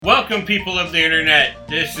Welcome, people of the internet.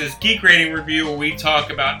 This is Geek Rating Review, where we talk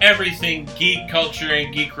about everything geek culture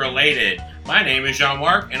and geek related. My name is Jean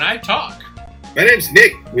Marc, and I talk. My name's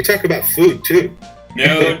Nick. We talk about food too.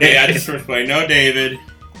 No, I just first play. No, David.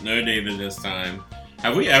 No, David this time.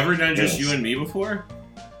 Have we ever done just you and me before?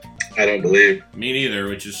 I don't believe. Me neither,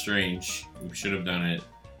 which is strange. We should have done it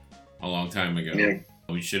a long time ago. Yeah.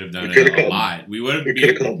 We should have done it a lot. We could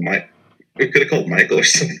have called Mike. We could have called Michael or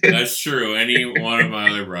something. That's true. Any one of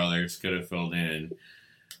my other brothers could have filled in.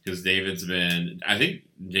 Because I think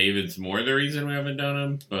David's more the reason we haven't done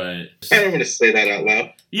them, but... I don't want to say that out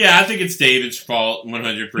loud. Yeah, I think it's David's fault,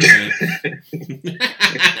 100%.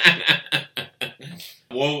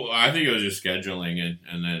 Well, I think it was just scheduling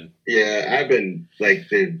and then... Yeah, I've been,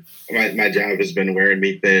 dude, my job has been wearing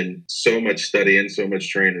me thin. So much studying, so much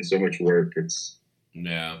training, so much work. It's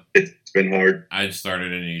been hard. I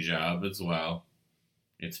started a new job as well.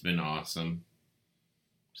 It's been awesome.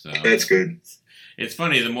 So that's good. It's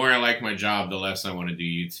funny, the more I like my job, the less I want to do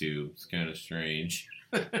YouTube. It's kind of strange.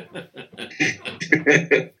 I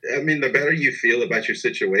mean, the better you feel about your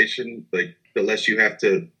situation, the less you have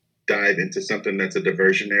to dive into something that's a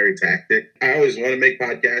diversionary tactic. I always want to make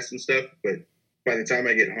podcasts and stuff, but by the time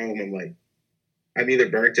I get home, I'm either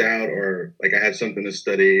burnt out or I have something to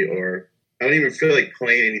study, or I don't even feel like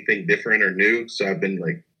playing anything different or new. So I've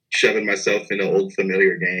been shoving myself into old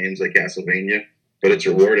familiar games like Castlevania, but it's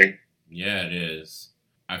rewarding. Yeah, it is.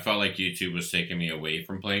 I felt like YouTube was taking me away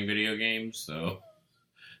from playing video games, so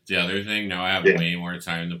the other thing, now I have way more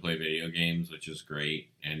time to play video games, which is great,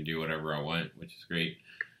 and do whatever I want, which is great.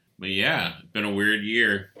 But yeah, it's been a weird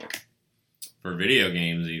year for video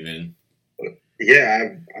games even.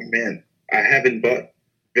 Yeah, I haven't bought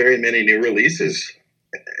very many new releases.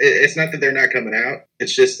 It's not that they're not coming out.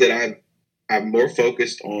 It's just that I'm more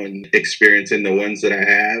focused on experiencing the ones that I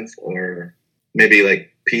have, or maybe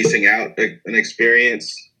piecing out an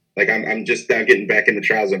experience. I'm just now getting back into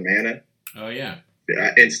Trials of Mana. Oh yeah.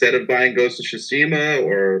 Instead of buying Ghost of Tsushima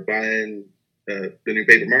or buying the new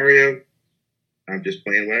Paper Mario, I'm just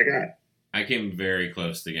playing what I got. I came very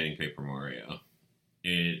close to getting Paper Mario.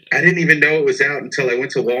 I didn't even know it was out until I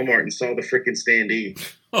went to Walmart and saw the freaking standee.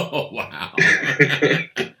 Oh, wow.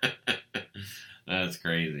 That's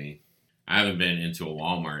crazy. I haven't been into a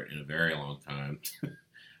Walmart in a very long time.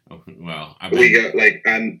 Well, we got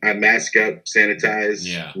I mask up,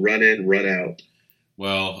 sanitize, run in, run out.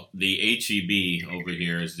 Well, the HEB over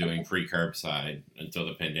here is doing free curbside until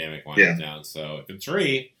the pandemic winds down. So if it's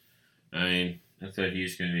free, that's a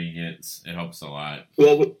huge convenience. It helps a lot.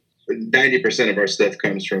 Well, 90% of our stuff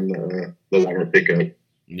comes from the Walmart pickup.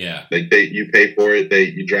 Yeah. You pay for it,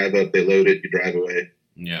 you drive up, they load it, you drive away.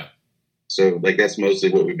 Yeah. So, that's mostly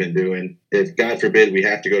what we've been doing. If, God forbid, we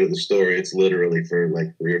have to go to the store, it's literally for,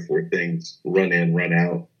 3 or 4 things. Run in, run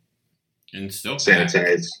out. And still sanitize.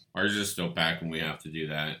 Packed. Ours is still packed when we have to do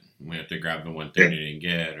that. We have to grab the one thing they didn't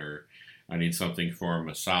get, or I need something for a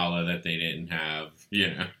masala that they didn't have.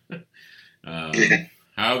 How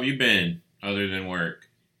have you been, other than work?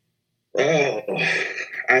 Oh,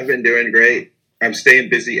 I've been doing great. I'm staying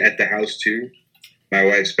busy at the house, too. My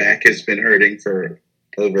wife's back has been hurting for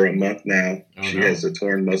over a month now. She has a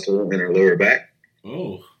torn muscle in her lower back.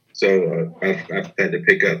 Oh. So I've had to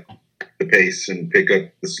pick up the pace and pick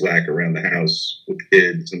up the slack around the house with the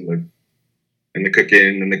kids and the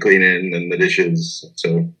cooking and the cleaning and the dishes.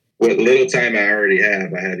 So what little time I already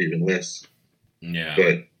have, I have even less. Yeah.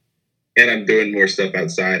 And I'm doing more stuff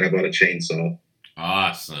outside. I bought a chainsaw.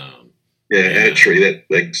 Awesome. Yeah, I had a tree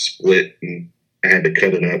that split, and I had to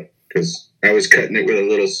cut it up because I was cutting it with a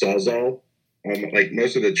little sawzall.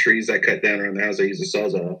 Most of the trees I cut down around the house, I use a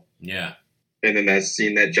sawzall. Yeah. And then I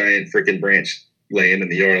seen that giant freaking branch laying in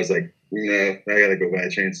the yard. I was like, no, I gotta go buy a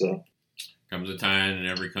chainsaw. Comes a time in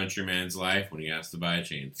every countryman's life when he has to buy a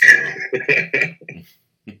chainsaw.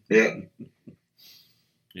 Yeah.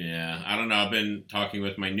 Yeah, I don't know. I've been talking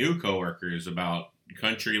with my new coworkers about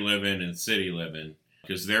country living and city living,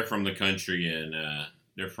 because they're from the country and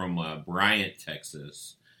they're from Bryant,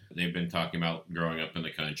 Texas. They've been talking about growing up in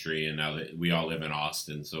the country, and now that we all live in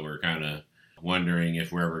Austin, so we're kind of wondering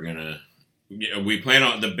if we're ever gonna. We plan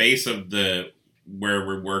on the base of where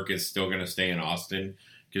we work is still gonna stay in Austin,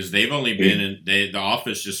 because they've only been in the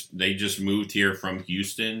office. They just moved here from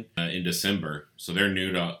Houston in December, so they're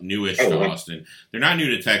newish to Austin. They're not new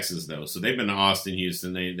to Texas though, so they've been to Austin,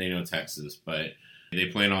 Houston. They know Texas, but they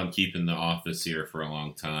plan on keeping the office here for a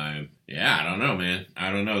long time. Yeah, I don't know, man. I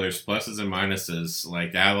don't know. There's pluses and minuses.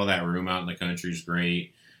 To have all that room out in the country is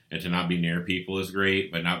great, and to not be near people is great,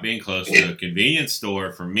 but not being close to a convenience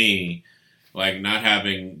store for me Like, not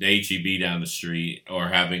having the HEB down the street or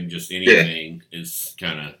having just anything is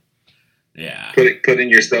kind of, yeah. Putting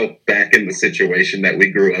yourself back in the situation that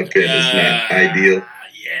we grew up in is not ideal.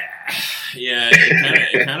 Yeah.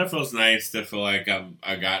 It kind of feels nice to feel like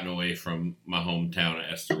I've gotten away from my hometown of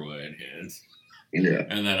Esterwood,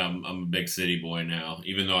 and that I'm a big city boy now.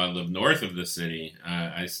 Even though I live north of the city,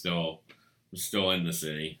 I'm still in the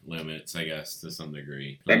city limits, I guess, to some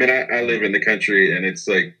degree. I mean, I live in the country, and it's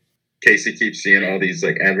like Casey keeps seeing all these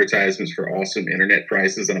like advertisements for awesome internet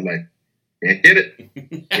prices, and I'm like, can't get it.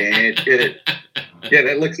 Can't get it. Yeah,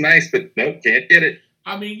 that looks nice, but nope, can't get it.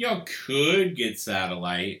 I mean, y'all could get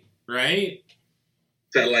satellite, right?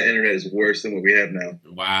 Satellite internet is worse than what we have now.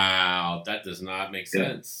 Wow, that does not make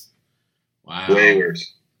sense. Wow. Way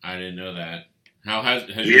worse. I didn't know that. How has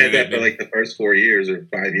we had that for like the first 4 years or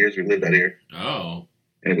 5 years we lived out here. Oh.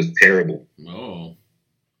 And it was terrible. Oh.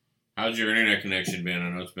 How's your internet connection been? I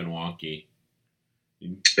know it's been wonky.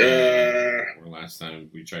 Or last time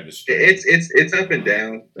we tried to stream. It's up and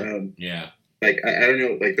down. Yeah. Like I don't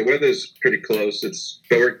know, like the weather's pretty close.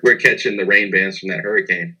 But we're catching the rain bands from that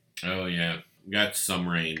hurricane. Oh yeah. Got some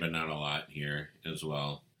rain, but not a lot here as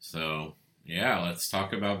well. So yeah, let's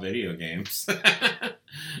talk about video games. We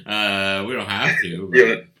don't have to.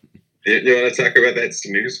 But... You want to talk about that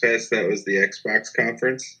snooze fest that was the Xbox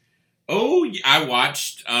conference? Oh, I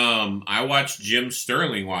watched Jim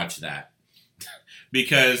Sterling watch that.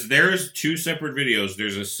 Because there's 2 separate videos.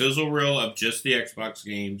 There's a sizzle reel of just the Xbox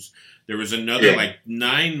games. There was another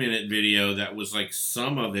 9-minute video that was like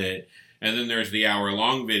some of it. And then there's the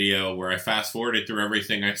hour-long video where I fast-forwarded through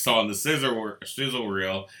everything I saw in the sizzle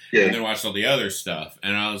reel and then watched all the other stuff.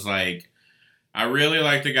 And I was like, I really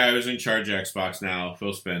like the guy who's in charge of Xbox now,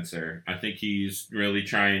 Phil Spencer. I think he's really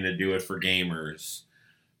trying to do it for gamers.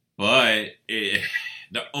 But I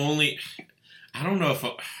don't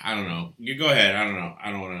know. You go ahead. I don't know.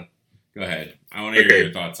 I don't want to. Go ahead. I want to hear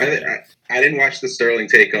your thoughts on it. I didn't watch the Sterling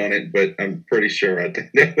take on it, but I'm pretty sure I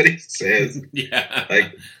know what he says. Yeah.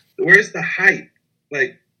 Like, where's the hype?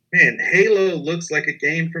 Like, man, Halo looks like a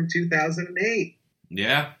game from 2008.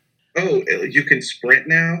 Yeah. Oh, you can sprint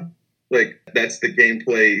now? Like, that's the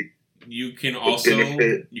gameplay. You can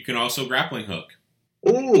also grappling hook.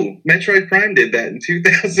 Ooh, Metroid Prime did that in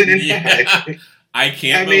 2005. Yeah. I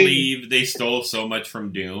can't believe they stole so much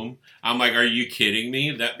from Doom. I'm like, are you kidding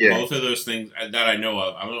me? That both of those things that I know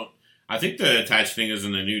of. I think the attached thing is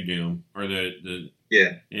in the new Doom or the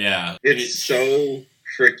yeah. It's so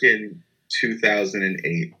freaking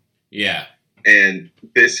 2008. Yeah, and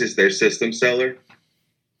this is their system seller.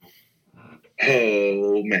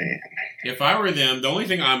 Oh man! If I were them, the only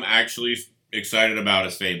thing I'm actually excited about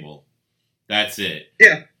is Fable. That's it.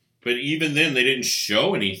 Yeah. But even then, they didn't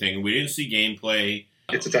show anything. We didn't see gameplay.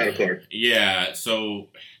 It's a title card. Yeah, so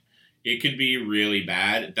it could be really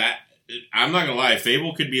bad. I'm not gonna lie,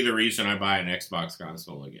 Fable could be the reason I buy an Xbox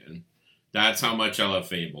console again. That's how much I love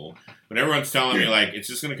Fable. But everyone's telling me like it's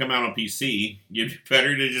just gonna come out on PC. You'd be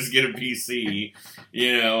better to just get a PC,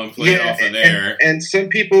 and play it off of there. And some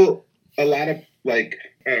people, a lot of like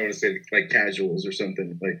I don't want to say like casuals or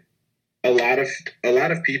something like a lot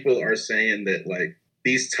of people are saying that like.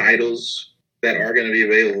 These titles that are going to be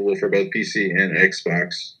available for both PC and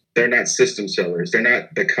Xbox, they're not system sellers. They're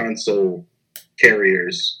not the console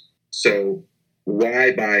carriers. So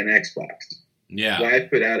why buy an Xbox? Yeah. Why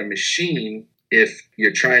put out a machine if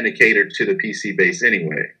you're trying to cater to the PC base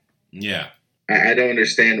anyway? Yeah. I don't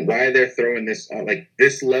understand why they're throwing this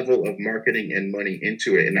this level of marketing and money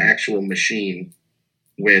into it, an actual machine,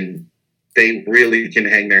 when they really can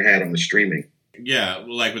hang their hat on the streaming. Yeah,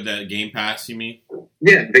 like with that Game Pass, you mean?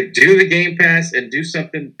 Yeah, they do the Game Pass and do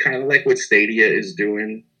something kind of like what Stadia is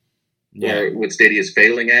doing, or what Stadia is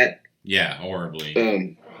failing at. Yeah, horribly.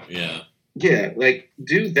 Yeah, like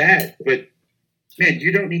do that, but man,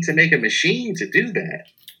 you don't need to make a machine to do that.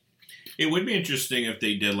 It would be interesting if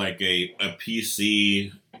they did like a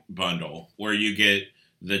PC bundle where you get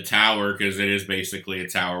the tower, because it is basically a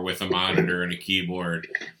tower with a monitor and a keyboard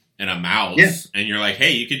and a mouse, and you're like,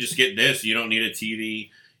 hey, you could just get this. You don't need a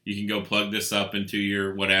TV. You can go plug this up into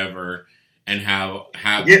your whatever and have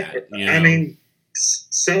that. I mean,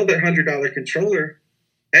 sell the $100 controller.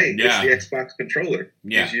 Hey, it's the Xbox controller.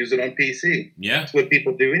 Yeah. Just use it on PC. Yeah. That's what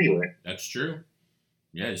people do anyway. That's true.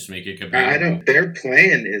 Yeah, just make it compatible. Their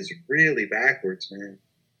plan is really backwards, man.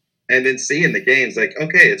 And then seeing the games, like,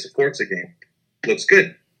 okay, it's a Forza game. Looks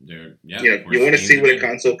good. You want to see what a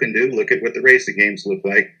console can do? Look at what the racing games look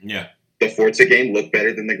like. Yeah. The Forza game looked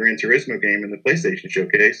better than the Gran Turismo game in the PlayStation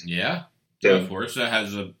Showcase. Yeah. So Forza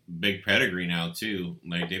has a big pedigree now too.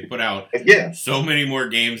 Like they put out so many more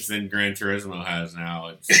games than Gran Turismo has now.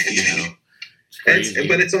 It's But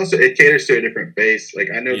it's also, it caters to a different base. Like,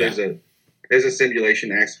 I know Yeah. there's a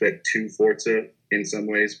simulation aspect to Forza in some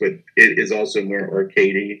ways, but it is also more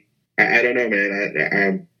arcadey. I don't know,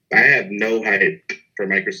 man. I have no hype for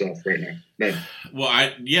Microsoft right now. None. Well,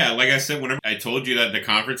 like I said, whenever I told you that the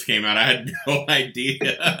conference came out, I had no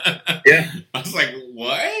idea. Yeah. I was like,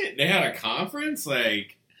 what? They had a conference?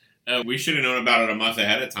 Like, we should have known about it a month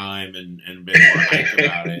ahead of time and been more hyped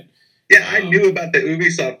about it. Yeah, I knew about the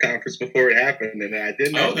Ubisoft conference before it happened, and I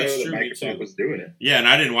did not know that true, Microsoft was doing it. Yeah, and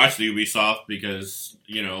I didn't watch the Ubisoft because,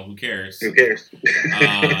 who cares? Who cares?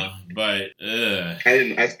 But,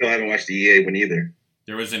 I still haven't watched the EA one either.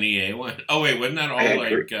 There was an EA one? Oh, wait, wasn't that all,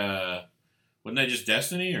 wasn't that just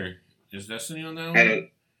Destiny, or is Destiny on that one?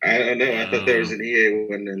 I don't know. I thought there was an EA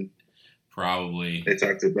one, and probably. They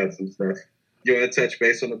talked about some stuff. You want to touch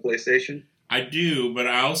base on the PlayStation? I do, but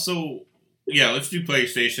I also... Yeah, let's do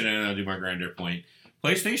PlayStation, and then I'll do my grander point.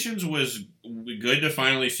 PlayStation's was good to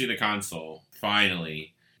finally see the console,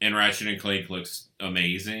 finally. And Ratchet & Clank looks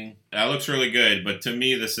amazing. That looks really good, but to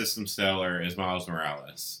me, the system seller is Miles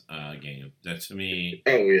Morales game. That, to me,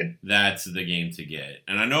 that's the game to get.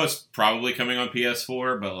 And I know it's probably coming on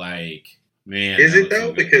PS4, but, like, man. Is it, though?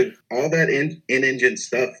 So because all that in-engine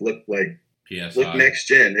stuff looked like looked next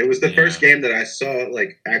gen. It was the first game that I saw,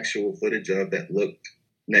 like, actual footage of that looked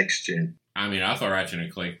next gen. I mean, I thought Ratchet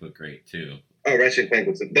 & Clank looked great, too. Oh, Ratchet & Clank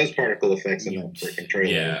was those particle effects in that freaking trailer.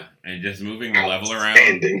 Yeah, and just moving the level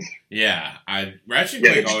around. Yeah, Ratchet &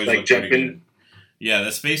 Clank always looked pretty good. Yeah,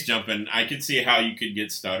 the space jumping, I could see how you could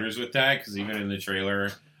get stutters with that, because even in the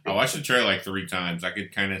trailer, I watched the trailer like 3 times. I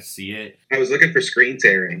could kind of see it. I was looking for screen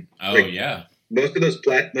tearing. Oh, like, yeah. Most of those,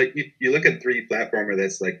 you look at 3D platformer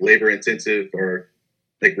that's like labor intensive or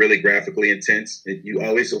like really graphically intense, you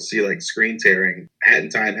always will see like screen tearing. Hat in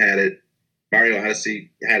Time had it. Mario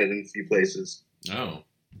Odyssey had it in a few places. Oh.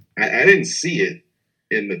 I didn't see it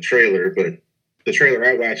in the trailer, but the trailer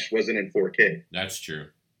I watched wasn't in 4K. That's true.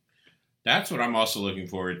 That's what I'm also looking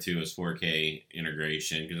forward to is 4K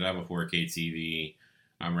integration, because I have a 4K TV.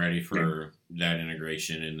 I'm ready for that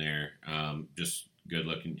integration in there. Just good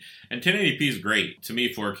looking. And 1080p is great. To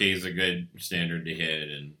me, 4K is a good standard to hit,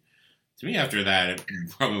 and to me, after that, it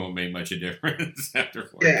probably won't make much of a difference after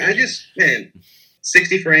 4K. Yeah,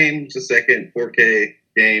 60 frames a second, 4K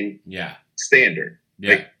game. Yeah. Standard. Yeah.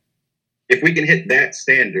 Like, if we can hit that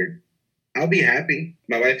standard, I'll be happy.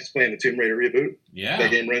 My wife is playing the Tomb Raider reboot. Yeah.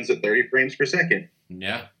 That game runs at 30 frames per second.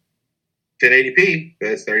 Yeah. 1080p,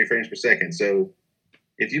 that's 30 frames per second. So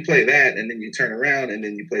if you play that and then you turn around and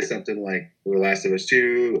then you play something like The Last of Us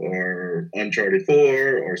 2 or Uncharted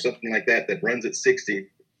 4 or something like that that runs at 60,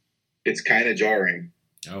 it's kind of jarring.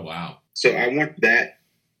 Oh, wow. So I want that.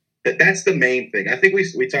 That's the main thing. I think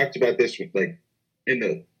we talked about this with like in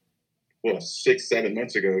the 6-7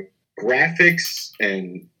 months ago. Graphics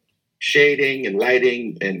and shading and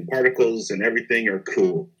lighting and particles and everything are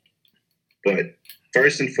cool, but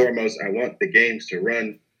first and foremost, I want the games to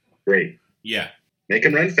run great. Yeah, make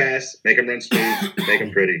them run fast, make them run smooth, make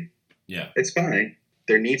them pretty. Yeah, it's fine.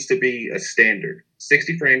 There needs to be a standard: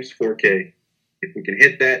 60 frames, 4K. If we can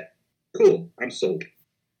hit that, cool. I'm sold.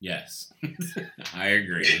 Yes, I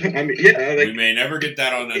agree. I mean, yeah, like, we may never get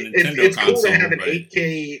that on a Nintendo console. It's cool to have an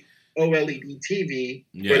 8K OLED TV,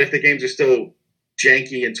 but if the games are still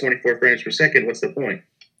janky and 24 frames per second, what's the point?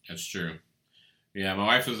 That's true. Yeah, my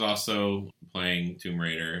wife is also playing Tomb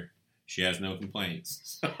Raider. She has no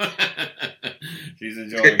complaints. She's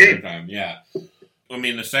enjoying her time. Yeah. I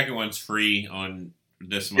mean, the second one's free on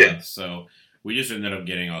this month, so we just ended up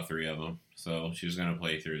getting all 3 of them. So she's going to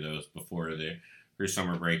play through those before her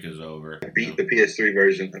summer break is over. I beat the PS3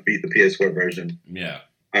 version. I beat the PS4 version. Yeah.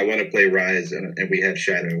 I want to play Rise, and we have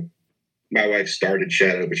Shadow. My wife started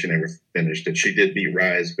Shadow, but she never finished it. She did beat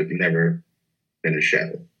Rise, but never finished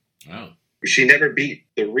Shadow. Oh. She never beat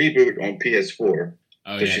the reboot on PS4.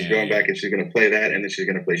 Oh, so she's going back and she's going to play that, and then she's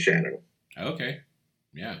going to play Shadow. Okay.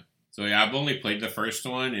 Yeah. So, yeah, I've only played the first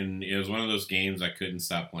one, and it was one of those games I couldn't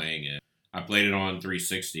stop playing it. I played it on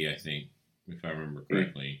 360, I think, if I remember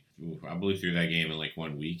correctly. Ooh, I blew through that game in, like,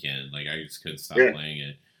 one weekend. Like, I just couldn't stop playing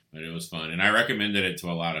it. But it was fun. And I recommended it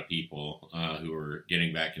to a lot of people who were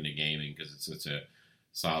getting back into gaming because it's such a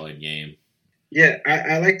solid game. Yeah,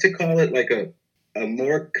 I like to call it like a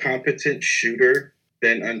more competent shooter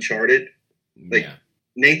than Uncharted. Like,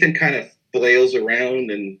 Nathan kind of flails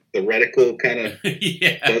around and the reticle kind of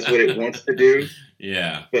does what it wants to do.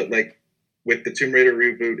 Yeah. But, like, with the Tomb Raider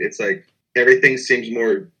reboot, it's like everything seems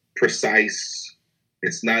more precise.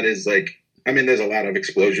 It's not as, like... I mean, there's a lot of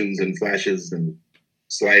explosions and flashes and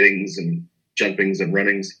slidings and jumpings and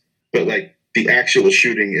runnings, but like the actual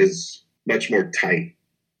shooting is much more tight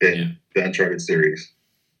than the Uncharted series.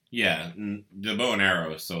 Yeah, the bow and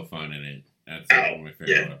arrow is so fun in it. That's one of my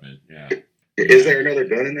favorite weapons. Yeah. Is there another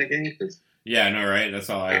gun in that game? Yeah, I know, right? That's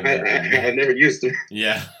all I never used it.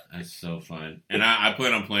 Yeah, that's so fun. And I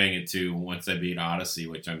plan on playing it too once I beat Odyssey,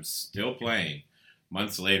 which I'm still playing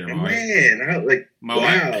months later. My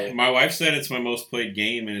wife said it's my most played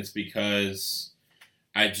game, and it's because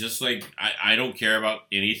I just I don't care about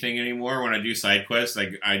anything anymore. When I do side quests,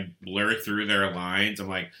 I blur through their lines. I'm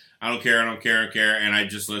like, I don't care, and I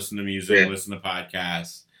just listen to music, listen to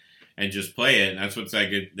podcasts, and just play it. And that's what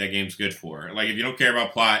that game's good for. Like, if you don't care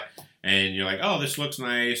about plot and you're like, oh, this looks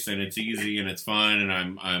nice and it's easy and it's fun,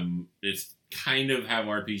 and it's kind of have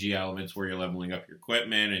RPG elements where you're leveling up your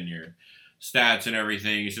equipment and your stats and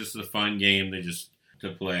everything. It's just a fun game to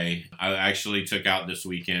play. I actually took out this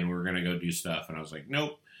weekend. We were going to go do stuff, and I was like,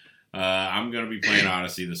 nope. I'm going to be playing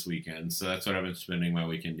Odyssey this weekend. So that's what I've been spending my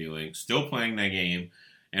weekend doing. Still playing that game,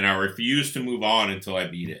 and I refuse to move on until I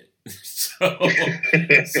beat it.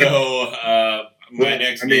 My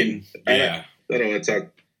next game, I don't want to talk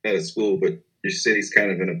out of school, but your city's kind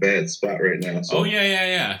of in a bad spot right now. So. Oh,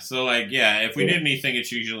 yeah. So, if we did anything,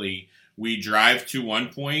 it's usually we drive to one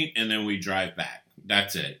point, and then we drive back.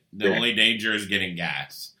 That's it. The only danger is getting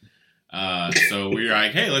gas. So we're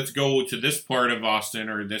like, hey, let's go to this part of Austin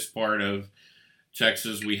or this part of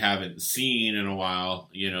Texas we haven't seen in a while,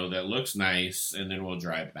 that looks nice, and then we'll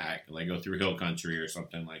drive back, like go through hill country or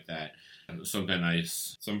something like that. Something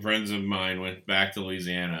nice. Some friends of mine went back to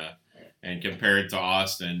Louisiana, and compared to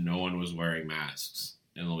Austin, no one was wearing masks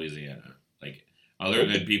in Louisiana. Like, other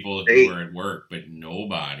than people who were at work, but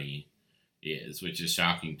nobody is, which is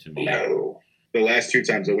shocking to me. No. The last 2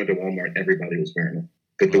 times I went to Walmart, everybody was wearing them.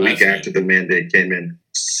 But the week after the mandate came in,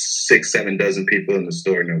 6-7 dozen people in the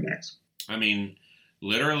store, no mask. I mean,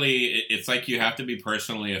 literally, it's like you have to be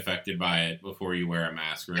personally affected by it before you wear a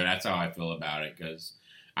mask. Right? That's how I feel about it, because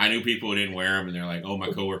I knew people who didn't wear them, and they're like, oh,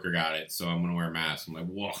 my coworker got it, so I'm going to wear a mask. I'm like,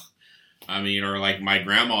 whoa. I mean, or like my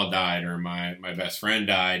grandma died, or my best friend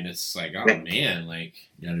died, and it's like, oh, man, like,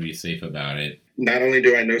 you got to be safe about it. Not only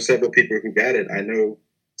do I know several people who got it, I know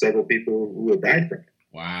several people who have died from it.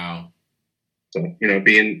 Wow. So,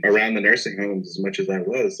 being around the nursing homes as much as I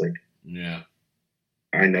was,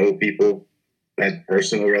 I know people, had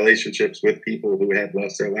personal relationships with people who had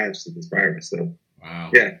lost their lives to this virus. So, wow.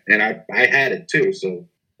 Yeah, and I had it too. So,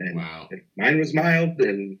 mine was mild,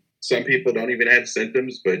 and some people don't even have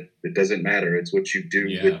symptoms, but it doesn't matter. It's what you do.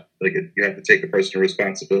 Yeah. You have to take a personal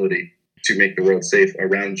responsibility to make the world safe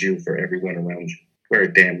around you for everyone around you. Wear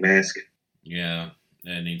a damn mask. Yeah,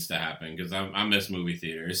 that needs to happen, because I miss movie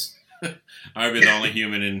theaters. I've been the only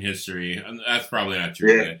human in history. That's probably not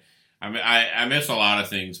true. Yeah. But I miss a lot of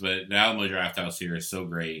things, but the Alamo Drafthouse here is so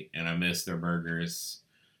great, and I miss their burgers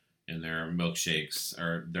and their milkshakes.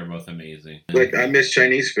 They're both amazing. Like, I miss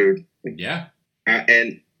Chinese food. Yeah.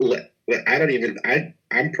 I'm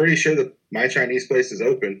pretty sure that my Chinese place is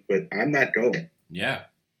open, but I'm not going. Yeah.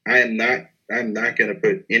 I'm not going to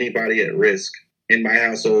put anybody at risk in my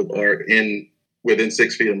household or within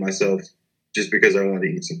 6 feet of myself just because I want to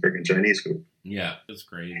eat some freaking Chinese food. Yeah, that's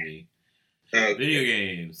crazy. Video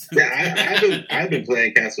games. Yeah, I've been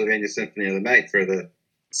playing Castlevania Symphony of the Night for the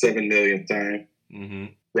 7 millionth time. Mm-hmm.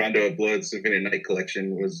 Rondo of Blood Symphony of the Night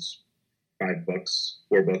collection was $5,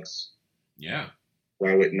 $4. Yeah.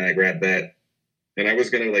 Why wouldn't I grab that? And I was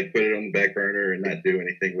going to put it on the back burner and not do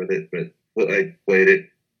anything with it, but I played it.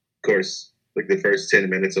 Of course, the first 10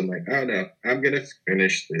 minutes, I'm like, oh no, I'm going to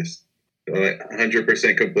finish this. So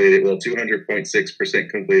 100% completed. Well, 200.6%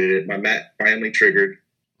 completed it. My mat finally triggered.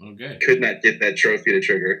 Okay. Could not get that trophy to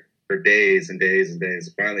trigger for days and days and days.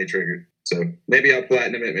 It finally triggered. So maybe I'll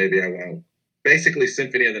platinum it, maybe I won't. Basically,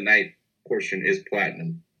 Symphony of the Night portion is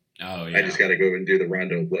platinum. Oh, yeah. I just got to go and do the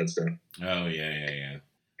Rondo of Blood stuff. Oh, yeah.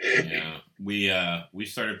 Yeah. We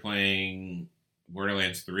started playing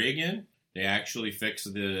Borderlands 3 again. They actually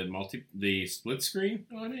fixed the split screen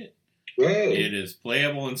on it. Whoa. It is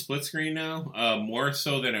playable in split screen now, more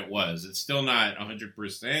so than it was. It's still not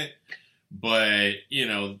 100%, but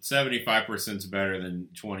 75% is better than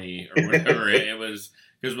 20 or whatever it was.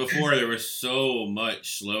 Because before there was so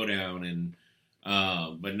much slowdown, and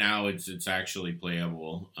but now it's actually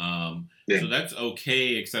playable. So that's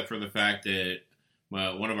okay, except for the fact that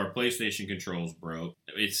one of our PlayStation controls broke.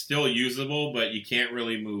 It's still usable, but you can't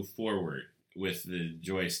really move forward with the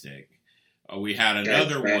joystick. We had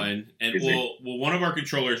another one, and one of our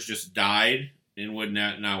controllers just died and would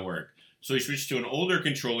not work. So we switched to an older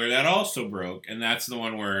controller that also broke, and that's the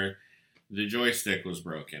one where the joystick was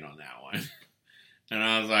broken on that one. And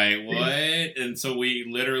I was like, what? And so we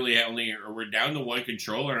literally we're down to one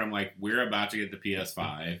controller, and I'm like, we're about to get the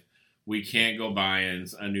PS5. we can't go buying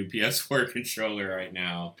a new PS4 controller right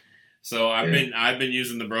now. So I've been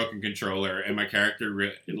using the broken controller, and my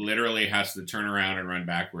character literally has to turn around and run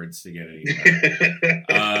backwards to get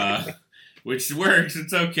anywhere. Which works.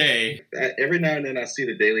 It's okay. Every now and then I see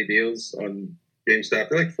the daily deals on GameStop.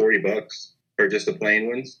 They're like $40 for just the plain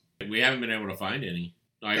ones. We haven't been able to find any.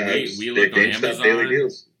 Like we looked on GameStop Amazon. Daily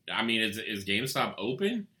deals. I mean, is GameStop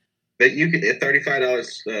open? That you can at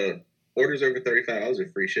 $35. Orders over $35 are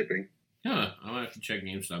free shipping. Huh. I'm gonna have to check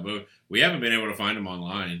GameStop, but we haven't been able to find them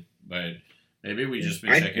online. But maybe we just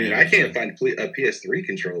been checking. I can't find a PS3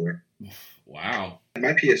 controller. Wow.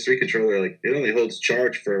 My PS3 controller, like, it only holds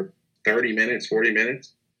charge for 30 minutes, 40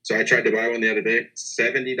 minutes. So I tried to buy one the other day.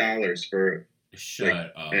 $70 for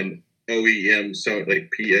an OEM, so like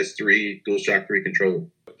PS3 DualShock 3 controller.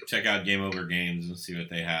 Check out Game Over Games and see what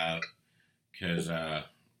they have. Because,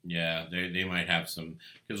 they might have some.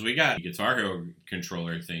 Because we got a Guitar Hero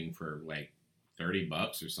controller thing for like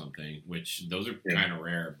 $30 or something, which those are kind of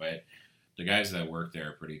rare, but the guys that work there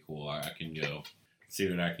are pretty cool. I can go see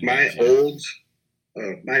what I can get.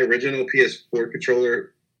 My original PS4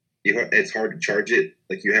 controller, it's hard to charge it.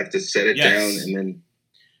 Like, you have to set it down and then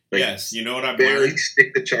you know what I've barely learned?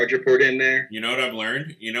 Stick the charger port in there. You know what I've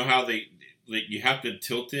learned? You know how you have to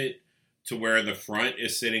tilt it to where the front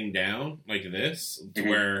is sitting down like this, to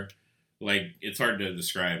where like it's hard to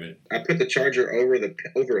describe it. I put the charger over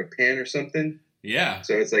a pan or something. Yeah.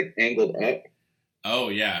 So it's like angled up. Oh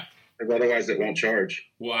yeah. Because otherwise it won't charge.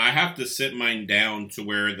 Well, I have to sit mine down to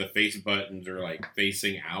where the face buttons are like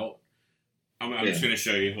facing out. I'm just going to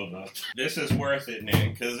show you. Hold on. This is worth it,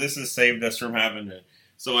 Nick, because this has saved us from having to.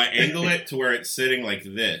 So I angle it to where it's sitting like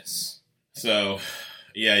this. So,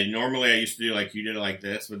 yeah, normally I used to do like you did it like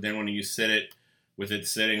this, but then when you sit it with it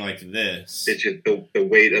sitting like this. It's just the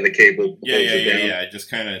weight of the cable. Yeah. It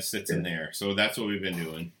just kind of sits in there. So that's what we've been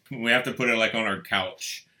doing. We have to put it like on our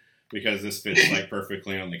couch because this fits like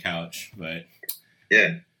perfectly on the couch. But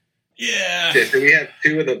yeah. So we have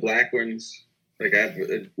two of the black ones. Like, I have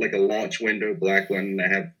like a launch window black one, and I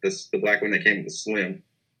have the black one that came with the Slim,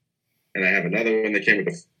 and I have another one that came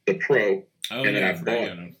with the Pro. Oh, and then I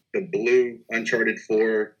bought them. The blue Uncharted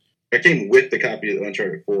 4. It came with the copy of the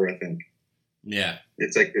Uncharted 4, I think. Yeah.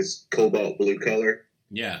 It's like this cobalt blue color.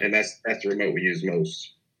 Yeah. And that's the remote we use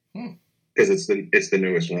most. Because it's the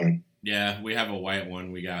newest one. Yeah, we have a white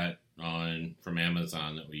one we got from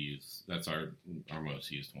Amazon that we use. That's our most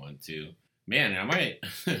used one too. Man, I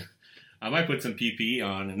might put some PPE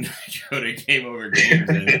on and go to Game Over Games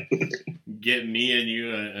and get me and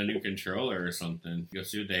you a new controller or something. Go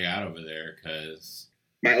see what they got over there, because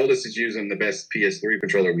my oldest is using the best PS3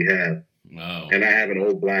 controller we have. Oh. And I have an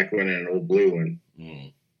old black one and an old blue one.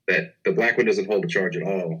 That the black one doesn't hold the charge at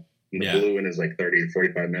all. And the blue one is like 30 to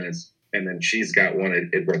 45 minutes. And then she's got one,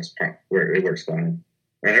 it works fine.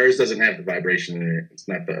 And hers doesn't have the vibration in it. It's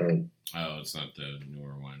not the... it's not the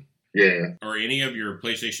newer one. Yeah. Are any of your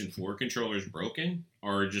PlayStation 4 controllers broken?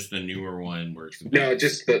 Or just the newer one works the best? No,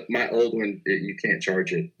 just my old one, you can't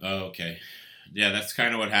charge it. Oh, okay. Yeah, that's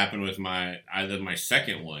kind of what happened with my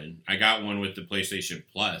second one. I got one with the PlayStation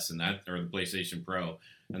Plus, or the PlayStation Pro,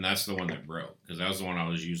 and that's the one that broke, because that was the one I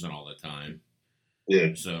was using all the time.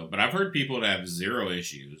 Yeah. So, but I've heard people that have zero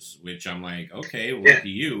issues, which I'm like, okay, well,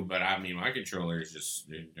 lucky you, but I mean, my controllers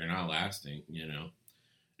they're not lasting, you know.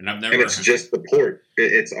 And I've never. And it's just the port.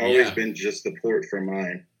 It's always been just the port for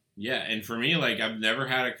mine. Yeah, and for me, like, I've never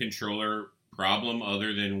had a controller problem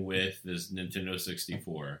other than with this Nintendo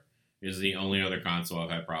 64. Is the only other console I've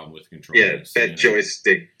had problem with controllers. Yeah, that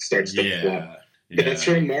joystick starts to flop. Yeah. That's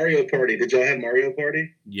from Mario Party. Did y'all have Mario Party?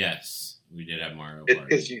 Yes, we did have Mario Party.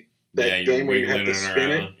 Because that game where you have to spin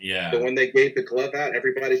it. Yeah. But when they gave the glove out,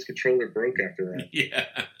 everybody's controller broke after that. Yeah.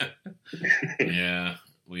 Yeah.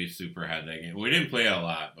 We super had that game. We didn't play it a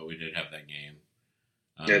lot, but we did have that game.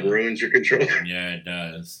 That ruins your controller. Yeah, it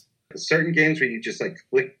does. Certain games where you just like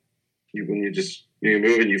flick, when you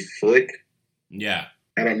move and you flick. Yeah.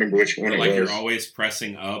 I don't remember which one it was. Like, you're always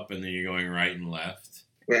pressing up and then you're going right and left.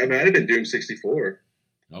 Well, I might have been Doom 64.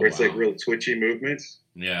 Where it's like real twitchy movements.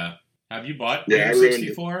 Yeah. Have you bought Doom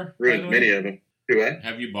 64? Ruined many of them. Do what?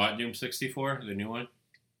 Have you bought Doom 64, the new one?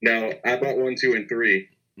 No, I bought 1, 2, and 3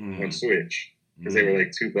 on Switch. Because they were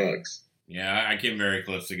like $2. Yeah, I came very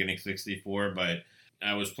close to getting 64, but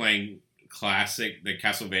I was playing the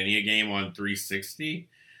Castlevania game on 360,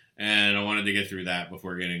 and I wanted to get through that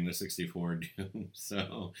before getting the 64 Doom.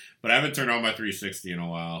 So, but I haven't turned on my 360 in a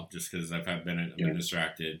while, just because I've been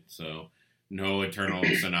distracted. So, no Eternal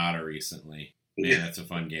Sonata recently. Man, that's a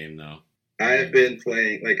fun game though. I have been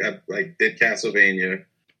playing I did Castlevania,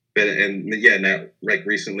 now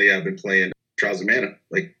recently I've been playing Trials of Mana.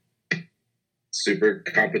 Like, super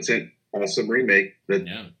competent, awesome remake that's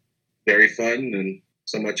very fun and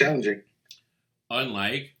somewhat challenging.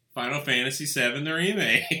 Unlike Final Fantasy VII, the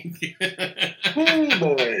remake. Oh,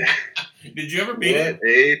 boy. Did you ever beat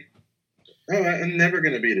it? I'm never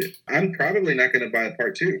going to beat it. I'm probably not going to buy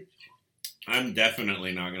part 2. I'm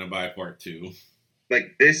definitely not going to buy part 2.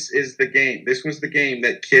 Like, this is the game. This was the game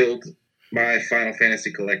that killed my Final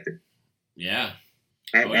Fantasy collector. Yeah.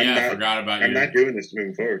 I forgot about I'm not doing this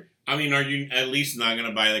moving forward. I mean, are you at least not going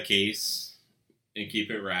to buy the case and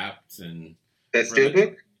keep it wrapped? And that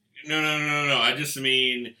steelbook? No. I just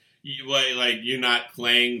mean, you're not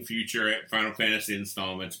playing future Final Fantasy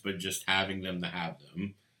installments, but just having them to have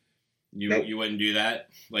them. You wouldn't do that?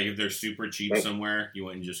 Like, if they're super cheap somewhere, you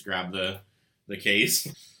wouldn't just grab the case?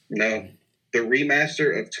 No. The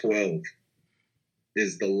remaster of 12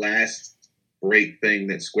 is the last great thing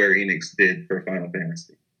that Square Enix did for Final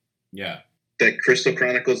Fantasy. Yeah. That Crystal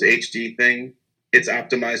Chronicles HD thing, it's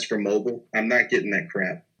optimized for mobile. I'm not getting that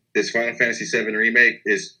crap. This Final Fantasy VII Remake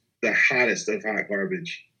is the hottest of hot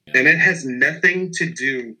garbage. Yeah. And it has nothing to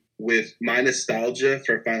do with my nostalgia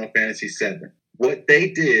for Final Fantasy VII. What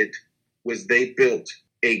they did was they built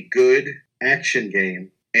a good action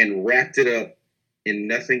game and wrapped it up in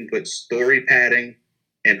nothing but story padding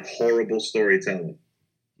and horrible storytelling.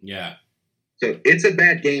 Yeah. So it's a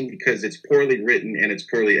bad game because it's poorly written and it's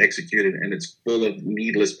poorly executed and it's full of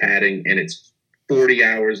needless padding and it's 40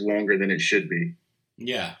 hours longer than it should be.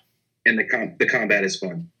 Yeah. And the combat is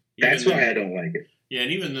fun. That's why I don't like it. Yeah,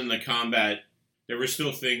 and even in the combat, there were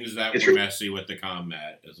still things that were messy with the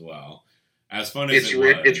combat as well. As fun as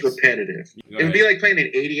it's repetitive. It would be like playing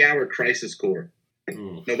an 80-hour Crisis Core.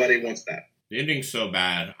 Ooh. Nobody wants that. The ending's so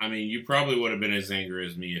bad. I mean, you probably would have been as angry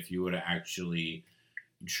as me if you would have actually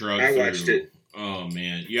shrugged through. I watched it. Oh,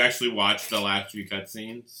 man. You actually watched the last few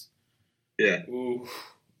cutscenes? Yeah. Ooh,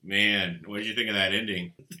 man. What did you think of that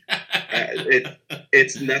ending?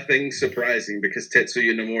 It's nothing surprising because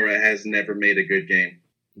Tetsuya Nomura has never made a good game.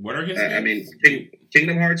 What are his games? I mean,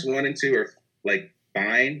 Kingdom Hearts 1 and 2 are, like,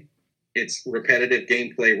 fine. It's repetitive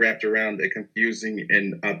gameplay wrapped around a confusing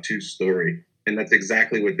and obtuse story. And that's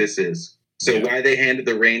exactly what this is. So why they handed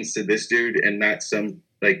the reins to this dude and not some,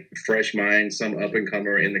 like, fresh mind, some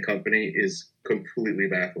up-and-comer in the company is completely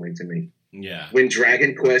baffling to me. Yeah. When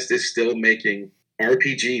Dragon Quest is still making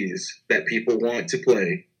RPGs that people want to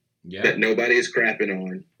play, that nobody is crapping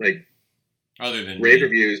on, like, other than rave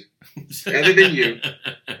reviews, other than you,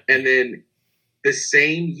 and then the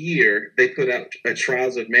same year they put out a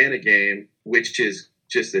Trials of Mana game, which is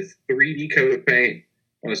just a 3D coat of paint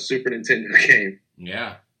on a Super Nintendo game.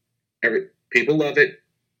 Yeah. People love it.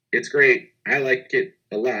 It's great. I like it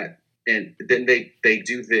a lot. And then they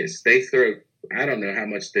do this. They throw, I don't know how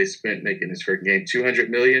much they spent making this freaking game. $200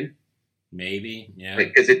 million? Maybe, yeah.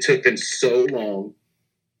 Because it took them so long.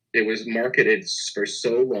 It was marketed for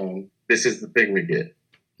so long. This is the thing we get.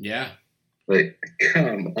 Yeah. Like,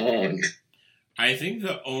 come on. I think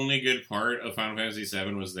the only good part of Final Fantasy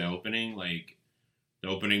VII was the opening, like, the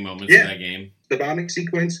opening moments of that game. The bombing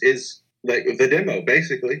sequence is like the demo,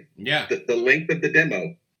 basically. Yeah. The length of the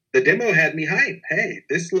demo. The demo had me hyped. Hey,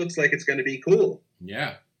 this looks like it's going to be cool.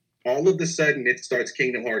 Yeah. All of a sudden, it starts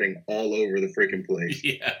Kingdom Hearting all over the freaking place.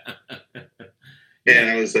 Yeah. And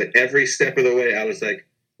I was like, every step of the way, I was like,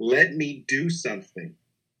 let me do something.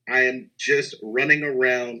 I am just running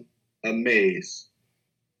around a maze.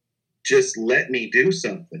 Just let me do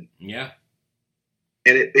something. Yeah.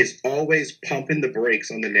 And it's always pumping the brakes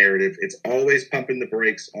on the narrative. It's always pumping the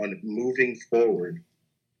brakes on moving forward.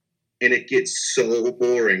 And it gets so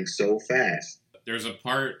boring so fast. There's a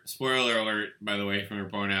part, spoiler alert, by the way, from your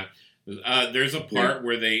point out. There's a part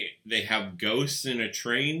where they have ghosts in a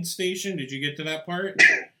train station. Did you get to that part?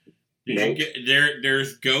 Nope.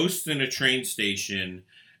 There's ghosts in a train station,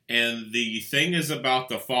 and the thing is about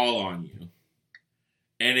to fall on you.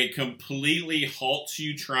 And it completely halts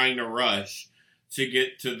you trying to rush to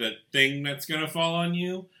get to the thing that's going to fall on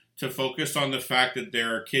you, to focus on the fact that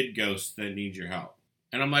there are kid ghosts that need your help.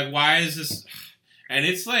 And I'm like, why is this? And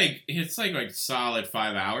it's like solid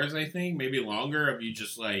 5 hours, I think, maybe longer, of you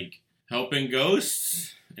just like helping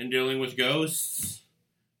ghosts and dealing with ghosts.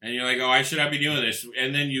 And you're like, oh, why should I be doing this?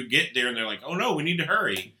 And then you get there and they're like, oh no, we need to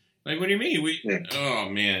hurry. Like, what do you mean? Oh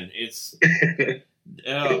man, it's.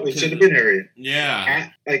 It should have been Harriet. Yeah.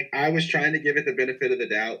 I was trying to give it the benefit of the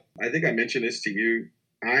doubt. I think I mentioned this to you.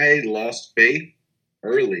 I lost faith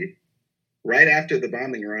early, right after the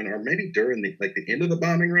bombing run, or maybe during the end of the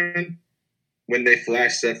bombing run, when they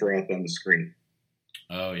flashed Sephiroth on the screen.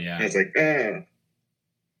 Oh, yeah. I was like,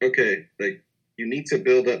 okay. Like, you need to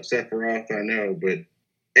build up Sephiroth, I know, but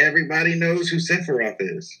everybody knows who Sephiroth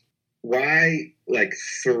is. Why, like,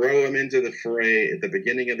 throw them into the fray at the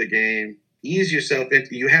beginning of the game? Ease yourself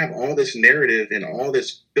into. You have all this narrative and all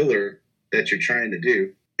this filler that you're trying to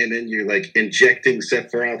do, and then you're like injecting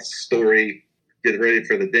Sephiroth's story. Get ready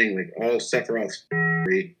for the thing, like all Sephiroth's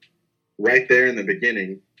story right there in the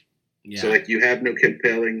beginning. Yeah. So like you have no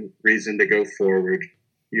compelling reason to go forward.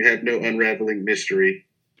 You have no unraveling mystery.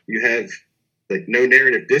 You have like no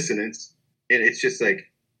narrative dissonance, and it's just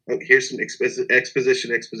like, oh, here's some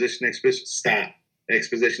exposition, stop.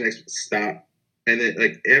 Exposition, stop. And then,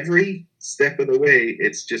 like, every step of the way,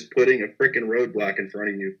 it's just putting a freaking roadblock in front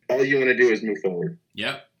of you. All you want to do is move forward.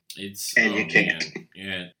 Yep. And you can't. Man.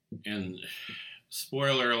 Yeah. And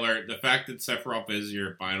spoiler alert, the fact that Sephiroth is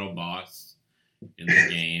your final boss in the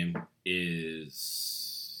game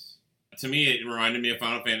is... To me, it reminded me of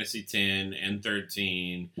Final Fantasy X and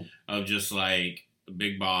 13 of just, like, a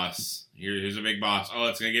big boss. Here's a big boss. Oh,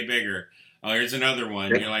 it's going to get bigger. Oh, here's another one.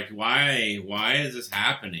 Yep. You're like, why? Why is this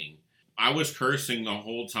happening? I was cursing the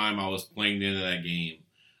whole time I was playing into that game.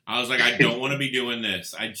 I was like, I don't want to be doing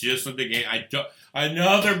this. I just want the game.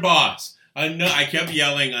 Another boss. I kept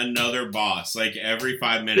yelling, another boss, like every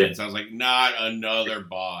 5 minutes. I was like, not another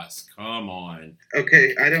boss. Come on.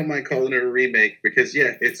 Okay, I don't mind calling it a remake because,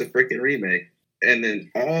 yeah, it's a freaking remake. And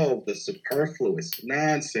then all the superfluous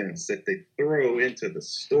nonsense that they throw into the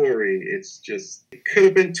story, it's just, it could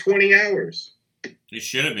have been 20 hours. It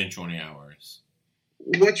should have been 20 hours.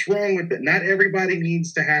 What's wrong with it? Not everybody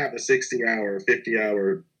needs to have a 60-hour,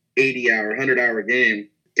 50-hour, 80-hour, 100-hour game.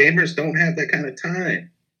 Gamers don't have that kind of time.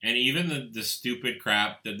 And even the stupid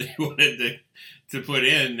crap that they wanted to put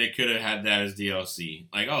in, they could have had that as DLC.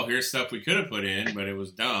 Like, oh, here's stuff we could have put in, but it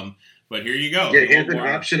was dumb. But here you go. Yeah,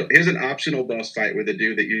 here's an optional boss fight with a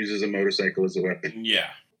dude that uses a motorcycle as a weapon. Yeah.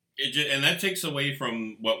 And that takes away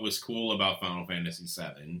from what was cool about Final Fantasy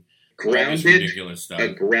VII. Ridiculous stuff. A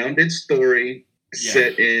grounded story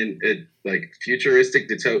set in a like futuristic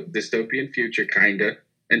dystopian future, kinda,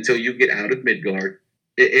 until you get out of Midgard.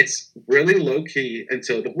 It's really low key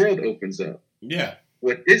until the world opens up. Yeah.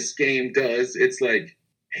 What this game does, it's like,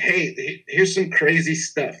 hey, here's some crazy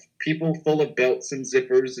stuff. People full of belts and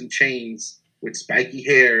zippers and chains with spiky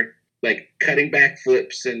hair, like cutting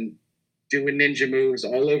backflips and doing ninja moves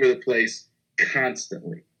all over the place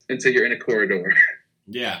constantly until you're in a corridor.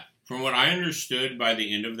 Yeah. From what I understood by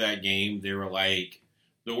the end of that game, they were like,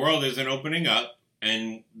 the world isn't opening up,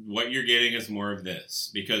 and what you're getting is more of this,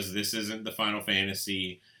 because this isn't the Final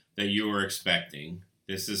Fantasy that you were expecting.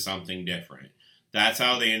 This is something different. That's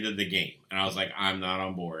how they ended the game. And I was like, I'm not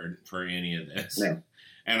on board for any of this. No.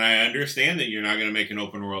 And I understand that you're not going to make an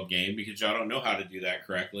open world game because y'all don't know how to do that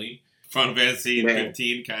correctly. Final Fantasy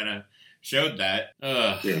 15 kind of showed that.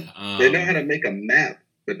 They know how to make a map,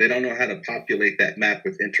 but they don't know how to populate that map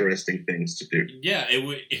with interesting things to do. Yeah,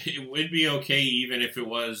 it would be okay even if it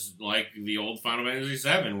was like the old Final Fantasy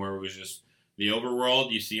VII, where it was just the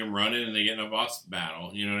overworld, you see them running and they get in a boss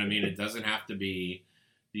battle. You know what I mean? It doesn't have to be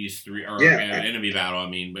these three, or enemy battle, I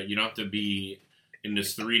mean, but you don't have to be in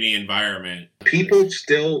this 3D environment. People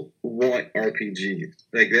still want RPGs.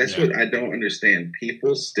 Like, that's what I don't understand.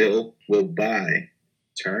 People still will buy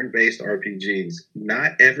turn-based RPGs.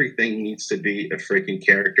 Not everything needs to be a freaking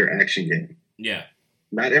character action game. Yeah.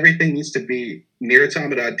 Not everything needs to be... Nier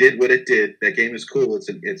Automata did what it did. That game is cool.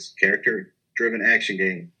 It's character-driven action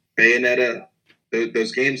game. Bayonetta,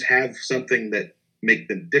 those games have something that make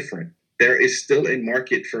them different. There is still a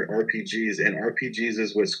market for RPGs, and RPGs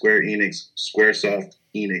is what Squaresoft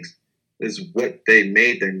Enix, is what they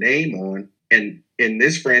made their name on. And in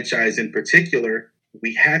this franchise in particular,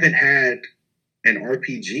 we haven't had an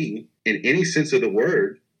RPG in any sense of the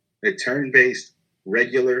word, a turn-based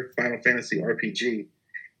regular Final Fantasy RPG,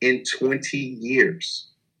 in 20 years.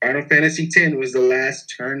 Final Fantasy X was the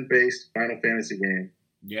last turn-based Final Fantasy game.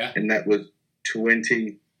 Yeah. And that was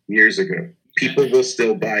 20 years ago. People will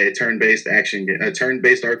still buy a turn-based action game, a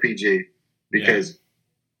turn-based RPG, because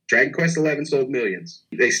Dragon Quest XI sold millions.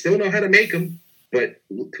 They still know how to make them, but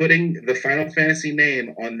putting the Final Fantasy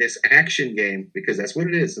name on this action game, because that's what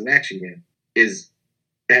it is, an action game,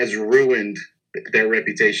 has ruined their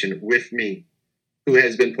reputation with me, who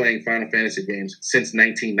has been playing Final Fantasy games since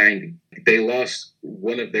 1990. They lost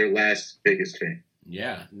one of their last biggest fans.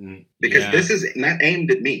 Yeah. Because this is not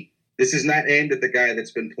aimed at me. This is not aimed at the guy that's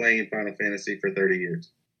been playing Final Fantasy for 30 years.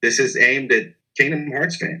 This is aimed at Kingdom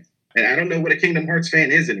Hearts fans. And I don't know what a Kingdom Hearts fan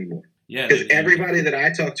is anymore. Yeah. Because everybody that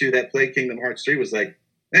I talked to that played Kingdom Hearts 3 was like,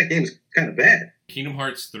 that game's kind of bad. Kingdom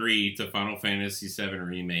Hearts 3 to Final Fantasy VII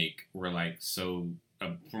Remake were like so...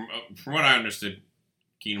 from what I understood,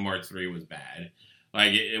 Kingdom Hearts 3 was bad.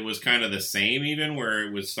 Like, it was kind of the same even, where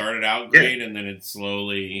it was started out great and then it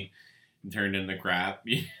slowly... turned into crap.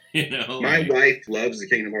 You know, my wife loves the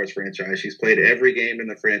Kingdom Hearts franchise. She's played every game in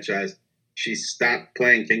the franchise. She stopped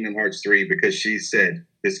playing Kingdom Hearts 3 because she said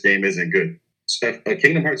this game isn't good. A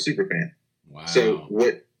Kingdom Hearts super fan. Wow. So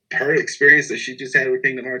what her experience that she just had with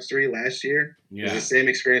Kingdom Hearts 3 last year is the same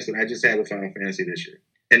experience that I just had with Final Fantasy this year.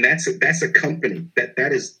 And that's a company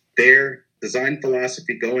that is their design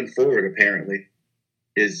philosophy going forward, apparently,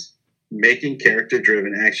 is making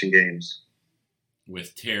character-driven action games.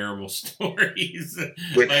 With terrible stories.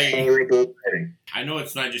 With horrible writing. I know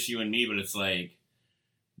it's not just you and me, but it's like,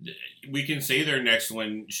 we can say their next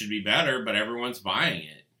one should be better, but everyone's buying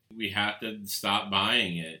it. We have to stop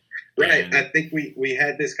buying it. Right. And I think we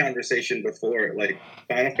had this conversation before. Like,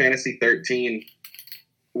 Final Fantasy 13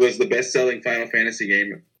 was the best-selling Final Fantasy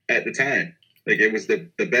game at the time. Like, it was the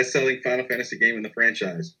best-selling Final Fantasy game in the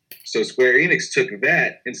franchise. So Square Enix took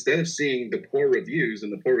that, instead of seeing the poor reviews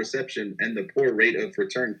and the poor reception and the poor rate of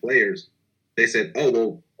return players, they said, oh,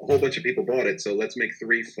 well, a whole bunch of people bought it, so let's make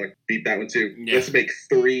 3, beat that one too. Yeah. Let's make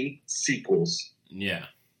 3 sequels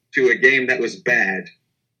to a game that was bad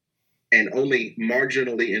and only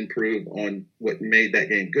marginally improve on what made that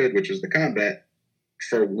game good, which was the combat,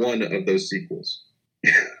 for one of those sequels.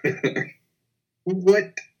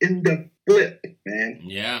 What in the flip, man?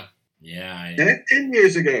 Yeah. That's 10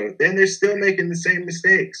 years ago. Then they're still making the same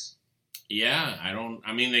mistakes. Yeah,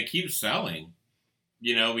 I mean, they keep selling.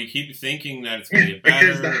 You know, we keep thinking that it's going to get better.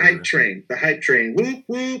 Because the hype train, whoop,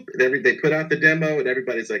 whoop. They put out the demo, and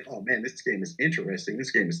everybody's like, oh, man, this game is interesting. This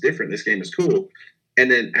game is different. This game is cool. And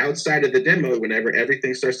then outside of the demo, whenever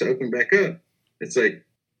everything starts to open back up, it's like,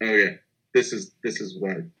 oh, yeah, this is what's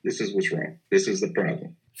wrong. This is the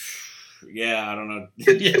problem. Yeah, I don't know.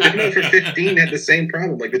 The demo for 15 had the same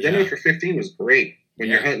problem. Like, the demo for 15 was great when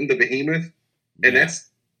you're hunting the behemoth. And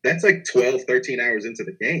that's like 12, 13 hours into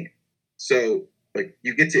the game. So, like,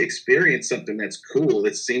 you get to experience something that's cool.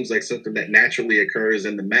 It seems like something that naturally occurs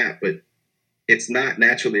in the map, but it's not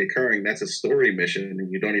naturally occurring. That's a story mission,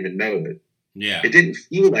 and you don't even know it. Yeah. It didn't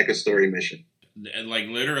feel like a story mission. Like,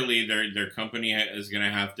 literally, their company is going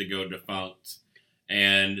to have to go defunct.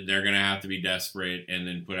 And they're going to have to be desperate and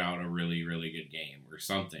then put out a really, really good game or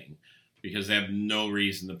something. Because they have no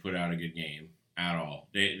reason to put out a good game at all.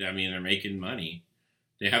 They're making money.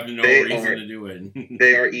 They have no reason to do it.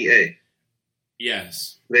 They are EA.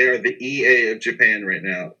 Yes. They are the EA of Japan right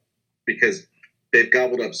now. Because they've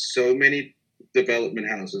gobbled up so many development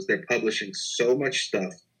houses. They're publishing so much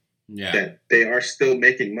stuff that they are still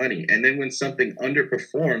making money. And then when something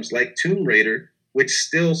underperforms, like Tomb Raider, which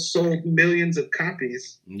still sold millions of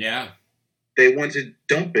copies. Yeah. They want to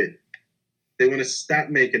dump it. They want to stop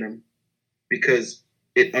making them because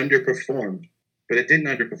it underperformed. But it didn't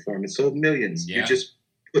underperform. It sold millions. Yeah. You just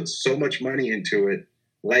put so much money into it,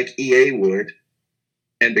 like EA would,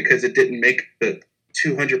 and because it didn't make the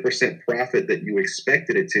 200% profit that you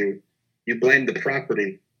expected it to, you blame the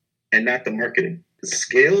property and not the marketing.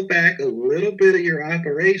 Scale back a little bit of your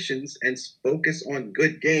operations and focus on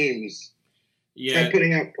good games. Yeah. Start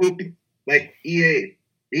putting out poop like EA.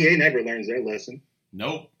 EA never learns their lesson.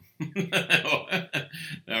 Nope.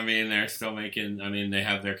 I mean, they're still making, they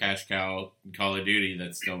have their cash cow, Call of Duty,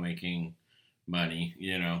 that's still making money,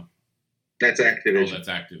 you know. That's Activision. Oh, that's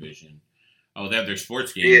Activision. Oh, they have their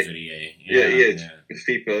sports games at EA. Yeah.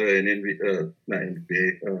 FIFA and not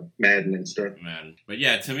NBA, Madden and stuff. Madden. But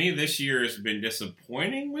yeah, to me, this year has been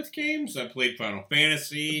disappointing with games. I played Final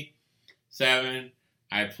Fantasy 7.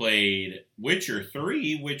 I played Witcher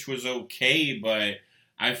 3, which was okay, but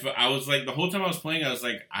I was like, the whole time I was playing, I was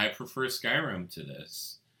like, I prefer Skyrim to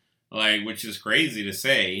this. Like, which is crazy to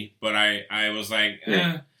say, but I was like,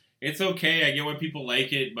 it's okay. I get why people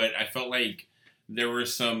like it, but I felt like there were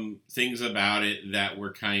some things about it that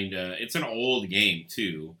were kind of, it's an old game,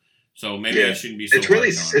 too. So maybe I shouldn't be so It's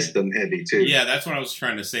really system heavy, too. Yeah, that's what I was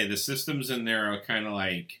trying to say. The systems in there are kind of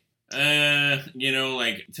like,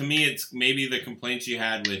 like, to me, it's maybe the complaints you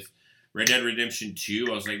had with Red Dead Redemption 2.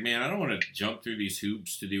 I was like, man, I don't want to jump through these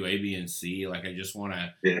hoops to do A, B, and C. Like, I just want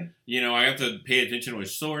to, I have to pay attention to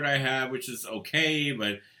which sword I have, which is okay,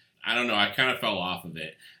 but I don't know. I kind of fell off of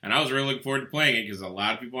it. And I was really looking forward to playing it because a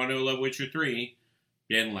lot of people I know love Witcher 3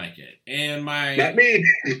 didn't like it. And Not me.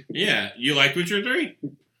 Yeah. You liked Witcher 3?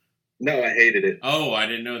 No, I hated it. Oh, I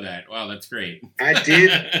didn't know that. Wow, that's great. I did.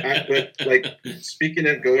 But, like, speaking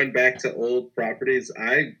of going back to old properties,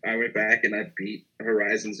 I went back and I beat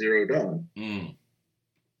Horizon Zero Dawn.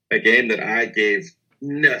 A game that I gave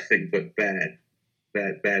nothing but bad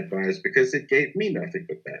vibes because it gave me nothing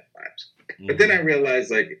but bad vibes. But then I realized,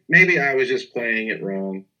 like, maybe I was just playing it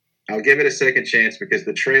wrong. I'll give it a second chance because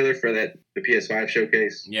the trailer for the PS5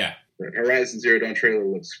 showcase, the Horizon Zero Dawn trailer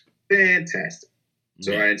looks fantastic.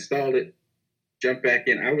 So Yeah. I installed it, jumped back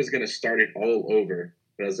in. I was going to start it all over,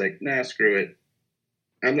 but I was like, nah, screw it.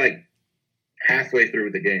 I'm like halfway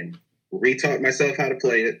through the game. Retaught myself how to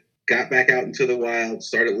play it, got back out into the wild,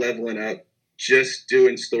 started leveling up, just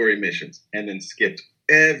doing story missions, and then skipped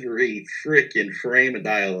every freaking frame of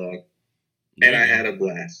dialogue. And I had a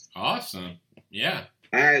blast. Awesome. Yeah.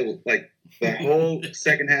 I like the whole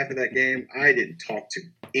second half of that game. I didn't talk to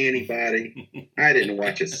anybody. I didn't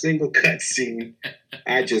watch a single cutscene.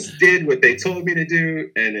 I just did what they told me to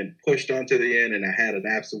do, and then pushed on to the end. And I had an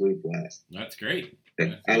absolute blast. That's great.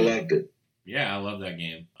 I loved it. Yeah, I love that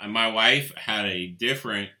game. And my wife had a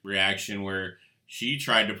different reaction where she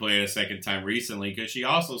tried to play it a second time recently because she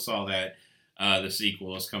also saw that the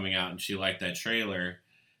sequel was coming out and she liked that trailer.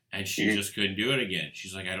 And she just couldn't do it again.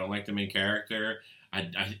 She's like, I don't like the main character.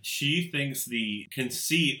 She thinks the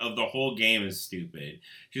conceit of the whole game is stupid.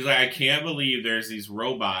 She's like, I can't believe there's these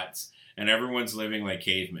robots and everyone's living like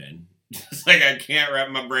cavemen. It's like, I can't wrap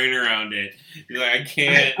my brain around it. She's like, I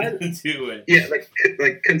can't do it. Yeah,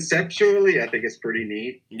 like conceptually, I think it's pretty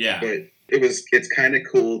neat. Yeah. But it's kind of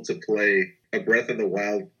cool to play a Breath of the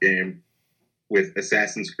Wild game with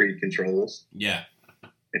Assassin's Creed controls. Yeah.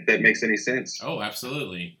 If that makes any sense. Oh,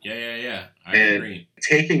 absolutely. Yeah. I agree.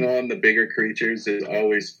 Taking on the bigger creatures is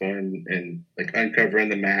always fun, and like uncovering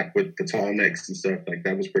the map with the tall necks and stuff, like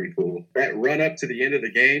that was pretty cool. That run up to the end of the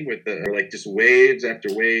game with the like just waves after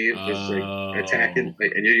waves, just like attacking,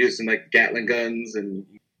 like, and you're using like Gatling guns and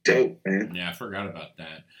dope, man. Yeah, I forgot about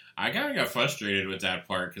that. I kind of got frustrated with that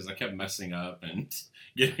part because I kept messing up and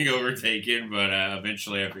getting overtaken, but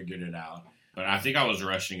eventually I figured it out. But I think I was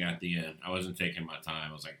rushing at the end. I wasn't taking my time.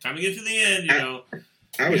 I was like, time to get to the end, you know.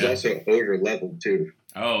 I was also over-leveled, too.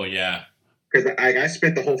 Oh, yeah. Because I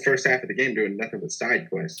spent the whole first half of the game doing nothing but side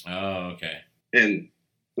quests. Oh, okay. And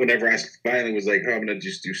whenever I finally was like, oh, I'm going to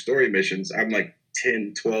just do story missions, I'm like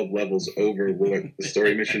 10, 12 levels over what the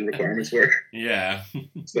story mission requirements were. Yeah.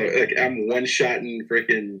 So, like, I'm one-shotting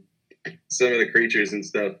freaking some of the creatures and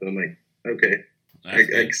stuff. I'm like, okay, I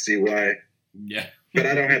can see why. Yeah. But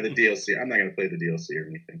I don't have the DLC. I'm not going to play the DLC or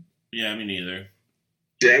anything. Yeah, me neither.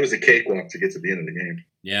 Yeah, it was a cakewalk to get to the end of the game.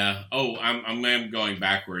 Yeah. Oh, I'm going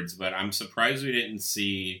backwards, but I'm surprised we didn't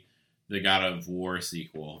see the God of War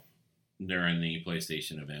sequel during the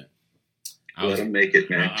PlayStation event. Let them make it,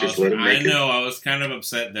 man. Let them make it. I know. I was kind of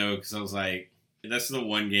upset, though, because I was like, that's the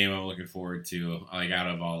one game I'm looking forward to, like, out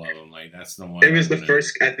of all of them. Like, that's the one. It was the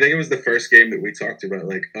first, I think it was the first game that we talked about,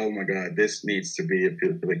 like, oh my god, this needs to be a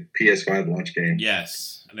like PS5 launch game.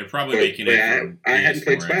 Yes. And they're probably making it. I hadn't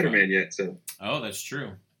played Spider-Man yet, so. Oh, that's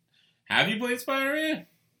true. Have you played Spider-Man?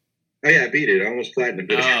 Oh, yeah, I beat it. I almost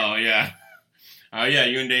platinumed it. Oh, yeah. Oh, yeah,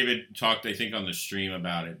 you and David talked, I think, on the stream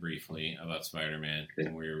about it briefly, about Spider-Man,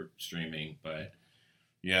 when we were streaming, but.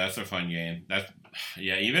 Yeah, that's a fun game.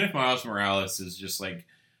 Even if Miles Morales is just like,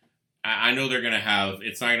 I know they're gonna have.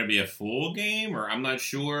 It's not gonna be a full game, or I'm not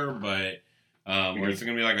sure, but or it's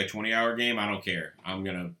gonna be like a 20-hour game. I don't care. I'm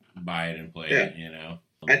gonna buy it and play it. You know.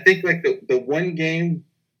 I think like the one game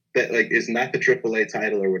that like is not the AAA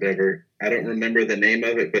title or whatever. I don't remember the name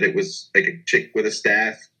of it, but it was like a chick with a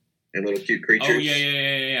staff and little cute creatures. Oh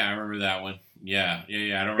yeah. I remember that one. Yeah.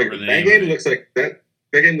 I don't remember the name. That game looks like that.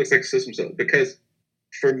 That game looks like System Cell because.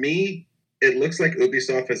 For me, it looks like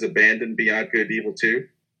Ubisoft has abandoned Beyond Good and Evil 2.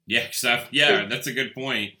 Yeah, that's a good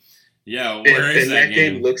point. Yeah, where is that game? That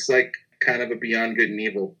game looks like kind of a Beyond Good and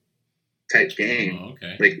Evil type game. Oh,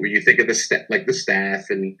 okay. Like when you think of the staff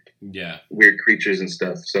and weird creatures and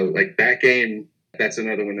stuff. So like that game, that's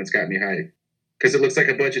another one that's got me hyped because it looks like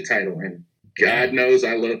a budget title, and God knows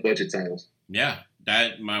I love budget titles. Yeah,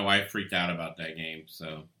 my wife freaked out about that game,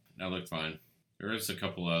 so that looked fun. There was a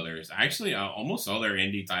couple others. Actually, almost all their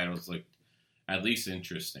indie titles looked at least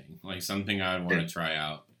interesting. Like something I'd want to try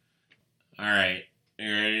out. All right.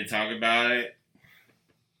 You ready to talk about it?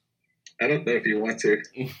 I don't know if you want to.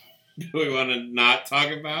 Do we want to not talk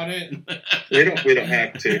about it? We don't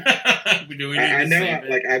have to. Do we need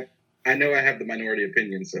I know I have the minority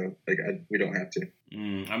opinion, so we don't have to.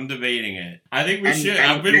 I'm debating it. I think we should.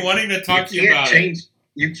 I've been wanting to talk to you about it.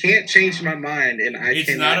 You can't change my mind, and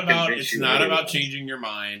it's not about changing your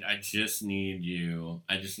mind. I just need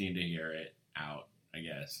to hear it out, I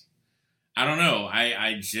guess. I don't know.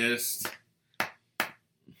 I just.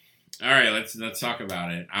 All right, let's talk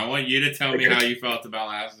about it. I want you to tell me how you felt about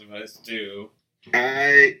Last of Us 2.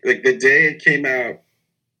 The day it came out,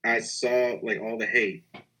 I saw like all the hate.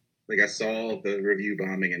 Like I saw the review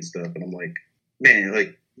bombing and stuff, and I'm like, man,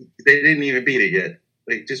 like they didn't even beat it yet.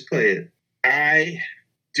 Like just play it. I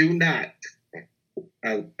do not.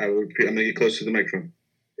 I'm going to get close to the microphone.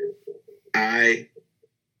 I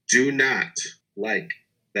do not like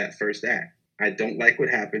that first act. I don't like what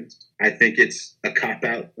happens. I think it's a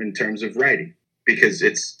cop-out in terms of writing because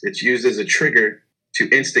it's used as a trigger to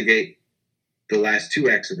instigate the last 2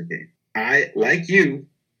 acts of the game. I, like you,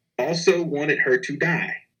 also wanted her to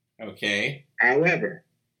die. Okay. However,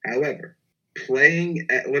 playing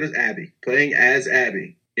as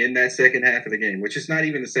Abby in that second half of the game, which is not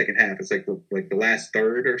even the second half, it's like the last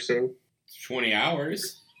third or so. 20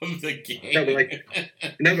 hours of the game.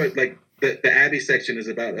 No, but the Abby section is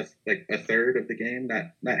about a third of the game,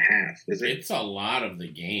 not half, is it? It's a lot of the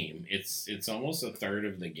game. It's almost a third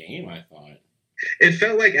of the game, I thought. It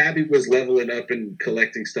felt like Abby was leveling up and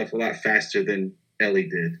collecting stuff a lot faster than Ellie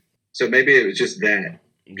did. So maybe it was just that.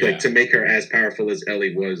 Yeah. Like, to make her as powerful as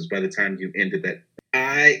Ellie was by the time you ended that.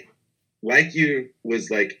 I, like you, was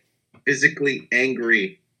like physically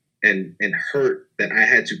angry and hurt that I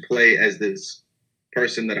had to play as this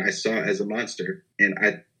person that I saw as a monster. And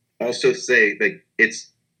I also say, like,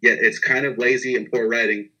 it's kind of lazy and poor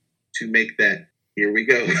writing to make that, here we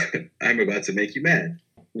go, I'm about to make you mad.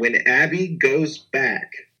 When Abby goes back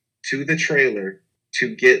to the trailer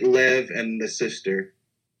to get Lev and the sister,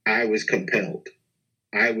 I was compelled.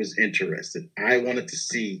 I was interested. I wanted to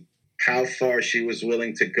see how far she was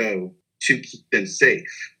willing to go to keep them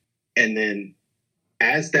safe. And then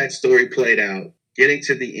as that story played out, getting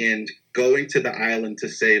to the end, going to the island to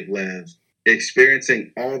save Lev,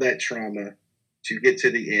 experiencing all that trauma to get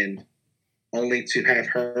to the end, only to have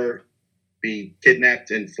her be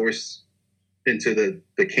kidnapped and forced into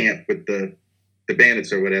the camp with the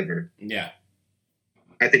bandits or whatever. Yeah.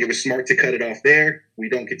 I think it was smart to cut it off there. We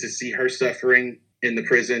don't get to see her suffering in the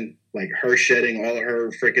prison, like her shedding all of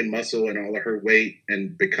her freaking muscle and all of her weight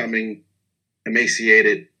and becoming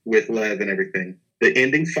emaciated with Lev and everything. The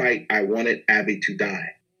ending fight, I wanted Abby to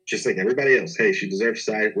die. Just like everybody else. Hey, she deserves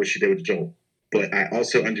to die what she did with Joel. But I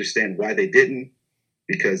also understand why they didn't,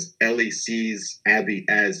 because Ellie sees Abby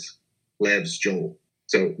as Lev's Joel.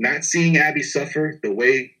 So not seeing Abby suffer the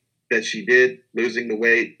way that she did, losing the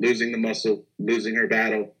weight, losing the muscle, losing her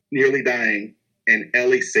battle, nearly dying, and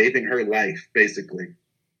Ellie saving her life, basically,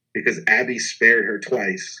 because Abby spared her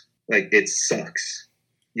twice. Like, it sucks.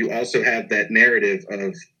 You also have that narrative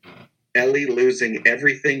of Ellie losing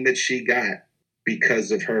everything that she got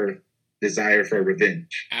because of her desire for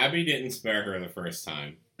revenge. Abby didn't spare her the first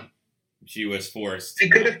time. She was forced. They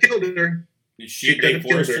could have killed her. They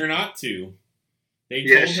forced her not to. They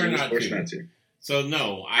told her not to. So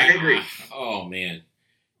no, I agree. Oh man,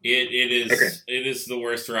 it is the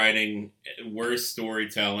worst writing, worst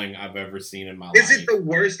storytelling I've ever seen in my life. Is it the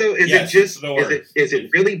worst though? Yes, it's the worst. Is it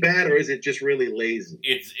really bad or is it just really lazy?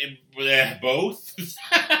 It's both.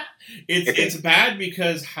 It's bad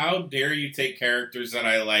because how dare you take characters that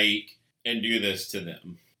I like and do this to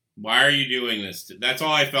them? Why are you doing this? That's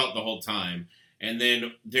all I felt the whole time. And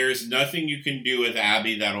then there's nothing you can do with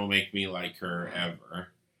Abby that'll make me like her ever.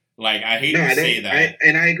 Like, I hate to say that.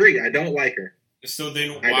 And I agree. I don't like her. So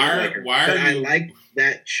then why are you... I like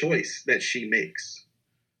that choice that she makes.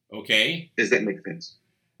 Okay. Does that make sense?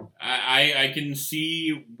 I can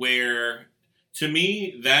see where, to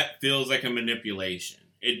me, that feels like a manipulation.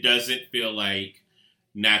 It doesn't feel like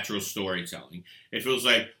natural storytelling. It feels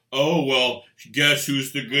like, oh, well, guess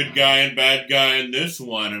who's the good guy and bad guy in this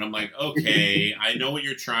one? And I'm like, okay, I know what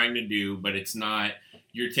you're trying to do, but it's not.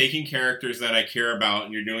 You're taking characters that I care about,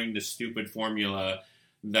 and you're doing this stupid formula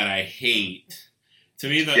that I hate. To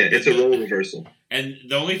me, it's a role reversal. And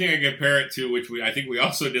the only thing I compare it to, which I think we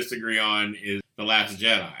also disagree on, is The Last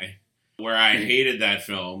Jedi, where I hated that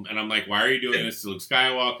film. And I'm like, why are you doing this to Luke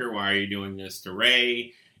Skywalker? Why are you doing this to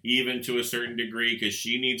Rey? Even to a certain degree, because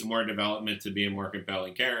she needs more development to be a more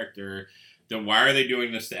compelling character. Then why are they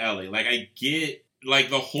doing this to Ellie? Like, I get, like,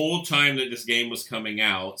 the whole time that this game was coming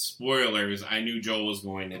out, spoilers, I knew Joel was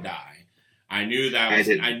going to die. I knew that was,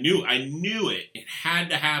 I knew it. It had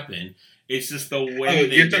to happen. It's just the way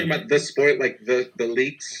they you're talking about the spoil, like the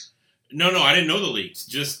leaks? No, I didn't know the leaks.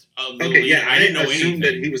 Just the okay, leak. Yeah, I didn't know anything. assumed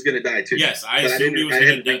that he was going to die too. Yes, I assumed he was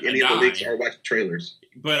going to die. Any of the leaks or watch trailers.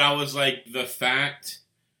 But I was like, the fact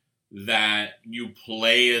that you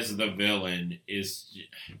play as the villain is...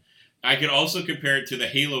 I could also compare it to the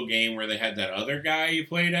Halo game where they had that other guy you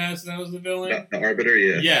played as that was the villain. The Arbiter,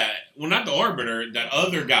 yeah. Yeah, well, not the Arbiter, that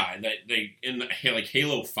other guy that they in like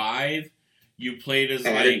Halo 5, you played as.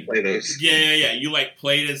 I didn't play those. Yeah. You like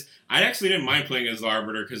played as. I actually didn't mind playing as the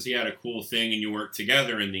Arbiter because he had a cool thing and you worked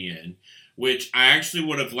together in the end. Which I actually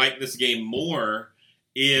would have liked this game more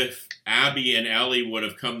if Abby and Ellie would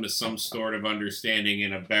have come to some sort of understanding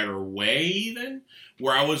in a better way even.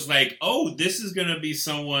 Where I was like, oh, this is going to be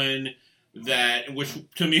someone that, which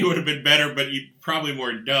to me would have been better, but probably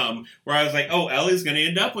more dumb, where I was like, oh, Ellie's going to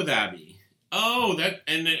end up with Abby. Oh,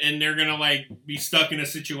 and they're going to, like, be stuck in a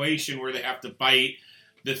situation where they have to fight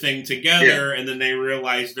the thing together, and then they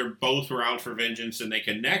realize they're both were out for vengeance and they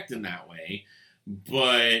connect in that way.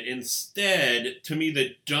 But instead, to me,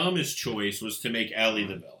 the dumbest choice was to make Ellie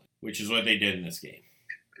the villain, which is what they did in this game.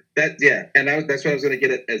 That's what I was going to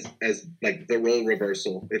get at as like the role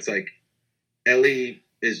reversal. It's like Ellie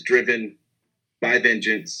is driven by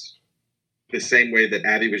vengeance the same way that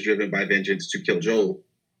Abby was driven by vengeance to kill Joel.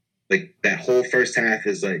 Like, that whole first half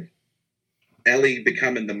is like Ellie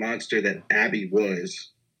becoming the monster that Abby was.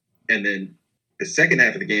 And then the second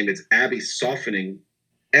half of the game, it's Abby softening.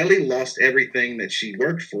 Ellie lost everything that she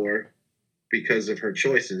worked for because of her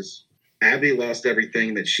choices. Abby lost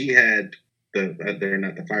everything that she had. They're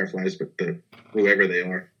not the Fireflies, but whoever they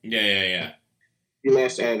are. Yeah. She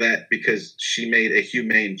lost all that because she made a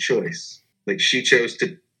humane choice. Like, she chose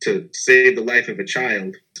to save the life of a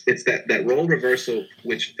child. It's that role reversal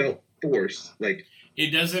which felt forced. Like,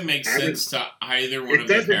 it doesn't make sense to either one of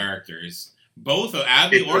the characters. Both of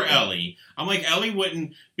Abby or Ellie. I'm like, Ellie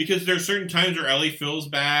wouldn't, because there's certain times where Ellie feels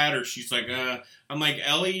bad or she's like, I'm like,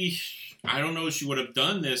 Ellie, I don't know if she would have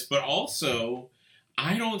done this, but also,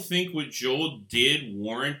 I don't think what Joel did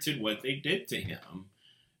warranted what they did to him.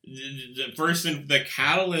 The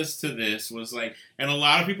catalyst to this was like, and a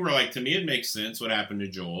lot of people were like, to me it makes sense what happened to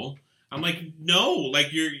Joel. I'm like, no,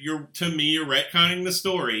 like you're to me you're retconning the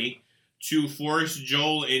story to force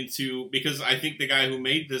Joel into, because I think the guy who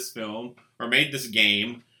made this film or made this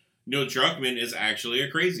game, Neil Druckmann, is actually a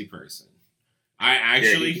crazy person. I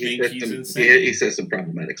actually think he's insane. He says some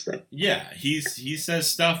problematic stuff. Yeah, he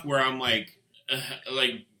says stuff where I'm like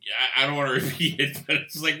I don't want to repeat it, but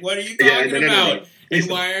it's like, what are you talking about? No. And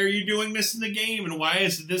why are you doing this in the game? And why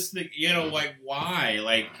is this the, like, why?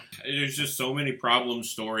 Like, there's just so many problems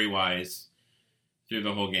story-wise through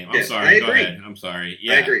the whole game. I'm sorry. Go ahead. I'm sorry.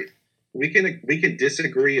 Yeah. I agree. We can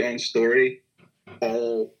disagree on story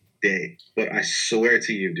all day, but I swear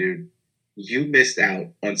to you, dude, you missed out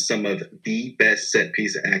on some of the best set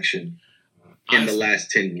piece action in the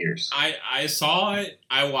last 10 years. I saw it.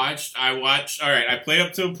 I watched. All right, I played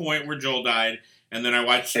up to a point where Joel died, and then I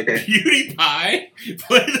watched PewDiePie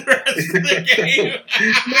play the rest of the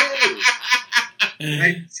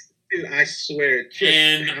game. I swear,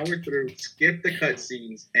 just power through, skip the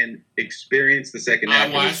cutscenes, and experience the second half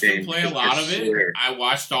of the game. I watched him play a lot of it. I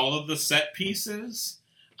watched all of the set pieces.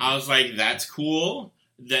 I was like, that's cool.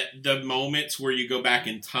 That the moments where you go back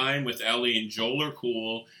in time with Ellie and Joel are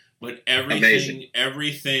cool. But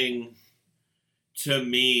everything to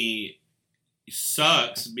me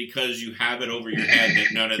sucks because you have it over your head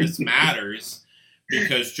that none of this matters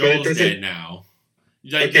because Joel's dead now.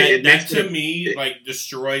 Like, that to me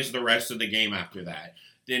destroys the rest of the game after that.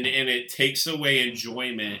 And it takes away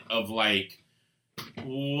enjoyment of, like,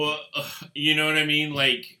 what, you know what I mean?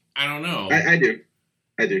 Like, I don't know. I do.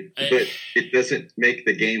 But it doesn't make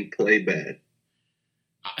the gameplay bad.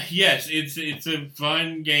 Yes, it's a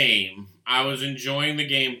fun game. I was enjoying the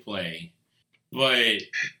gameplay, but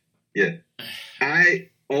yeah, I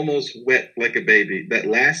almost wept like a baby. That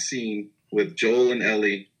last scene with Joel and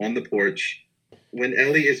Ellie on the porch, when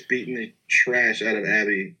Ellie is beating the trash out of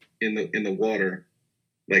Abby in the water,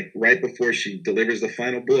 like right before she delivers the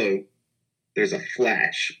final blow, there's a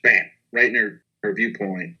flash, bam, right in her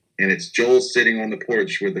viewpoint, and it's Joel sitting on the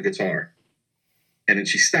porch with the guitar, and then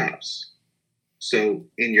she stops. So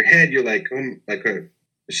in your head, you're like,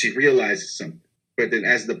 she realizes something. But then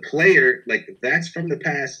as the player, like, that's from the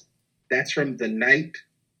past. That's from the night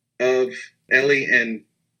of Ellie and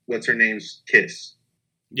what's her name's kiss.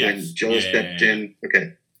 Yes. When Joel stepped in.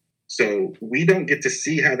 Okay. So we don't get to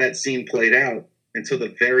see how that scene played out until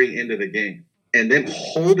the very end of the game. And then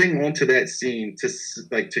holding on to that scene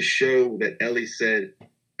to show that Ellie said,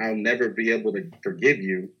 I'll never be able to forgive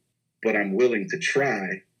you, but I'm willing to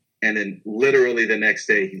try. And then literally the next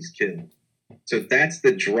day he's killed. So that's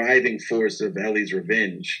the driving force of Ellie's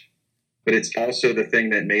revenge. But it's also the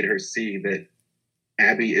thing that made her see that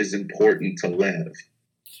Abby is important to Lev.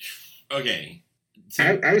 Okay.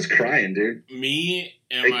 I was crying, dude. Me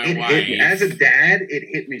and my wife. As a dad, it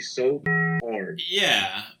hit me so hard.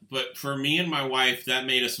 Yeah, but for me and my wife, that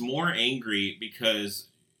made us more angry because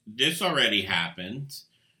this already happened.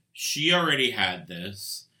 She already had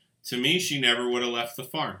this. To me, she never would have left the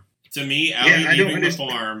farm. To me, Ellie leaving the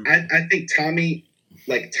farm. I think Tommy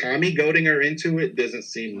goading her into it doesn't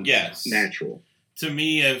seem natural. To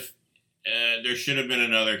me, if there should have been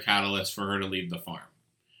another catalyst for her to leave the farm.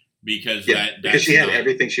 Because because she had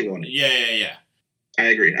everything she wanted. Yeah. I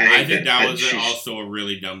agree. I think that was also a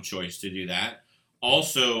really dumb choice to do that.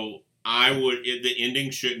 Also, the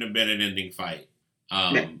ending shouldn't have been an ending fight.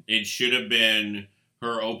 No. It should have been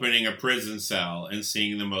her opening a prison cell and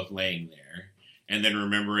seeing them both laying there, and then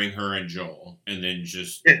remembering her and Joel, and then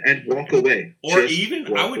just and walk away. Or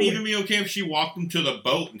I would even be okay if she walked them to the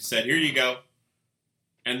boat and said, "Here you go,"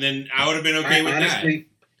 and then I would have been okay with honestly, that.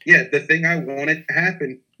 Yeah, the thing I wanted to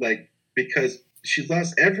happen, because she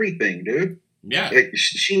lost everything, dude. Yeah,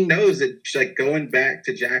 she knows that going back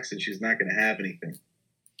to Jackson, she's not going to have anything.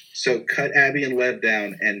 So cut Abby and Lev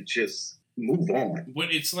down and just move on.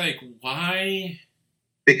 But it's why?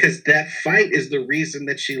 Because that fight is the reason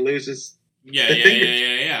that she loses.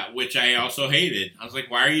 Yeah. Which I also hated. I was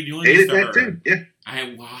like, why are you doing this to her? Too. Yeah.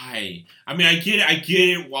 Why? I mean, I get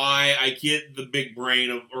it. Why? I get the big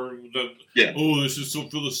brain oh, this is so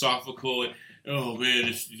philosophical. And, oh man,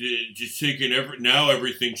 it's just taking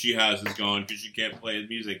everything she has is gone because she can't play the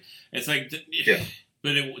music. It's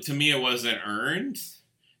but to me, it wasn't earned.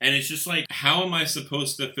 And it's just how am I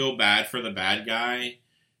supposed to feel bad for the bad guy?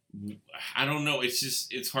 I don't know.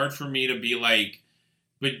 It's hard for me to be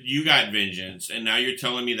but you got vengeance, and now you're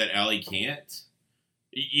telling me that Ellie can't?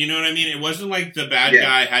 You know what I mean? It wasn't like the bad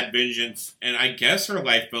guy had vengeance, and I guess her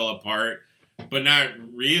life fell apart, but not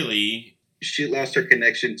really. She lost her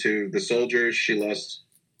connection to the soldiers. She lost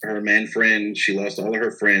her man friend. She lost all of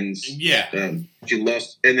her friends. Yeah. She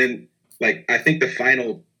lost, and then, I think the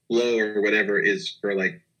final blow or whatever is for,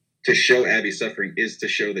 to show Abby suffering is to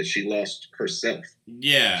show that she lost herself.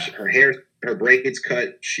 Yeah. Her braids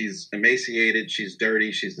cut. She's emaciated. She's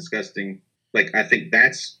dirty. She's disgusting. I think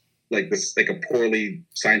that's this, a poorly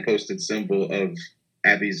signposted symbol of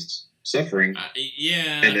Abby's suffering.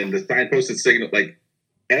 Yeah. And then the signposted signal,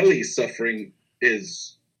 Ellie's suffering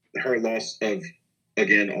is her loss of,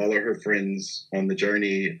 again, all of her friends on the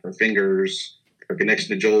journey, her fingers, her connection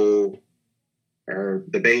to Joel,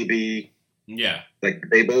 the baby. Yeah.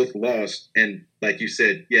 They both lost. And like you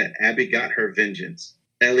said, Abby got her vengeance.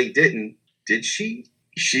 Ellie didn't. Did she?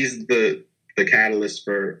 She's the catalyst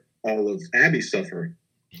for all of Abby's suffering.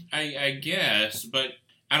 I guess, but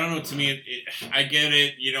I don't know. To me, I get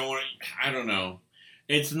it. You don't want to, I don't know.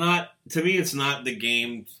 It's not, to me, it's not the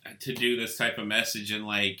game to do this type of message. And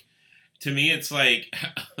to me, it's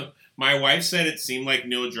my wife said it seemed like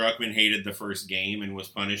Neil Druckmann hated the first game and was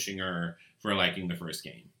punishing her for liking the first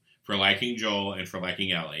game, for liking Joel and for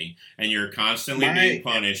liking Ellie. And you're constantly being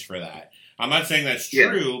punished for that. I'm not saying that's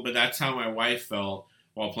true, but that's how my wife felt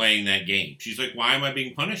while playing that game. She's like, why am I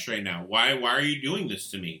being punished right now? Why are you doing this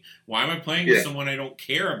to me? Why am I playing with someone I don't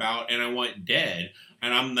care about and I want dead?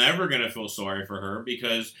 And I'm never going to feel sorry for her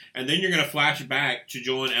and then you're going to flash back to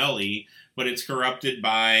Joel and Ellie, but it's corrupted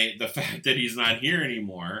by the fact that he's not here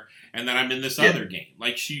anymore and that I'm in this other game.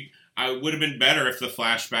 I would have been better if the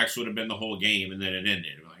flashbacks would have been the whole game and then it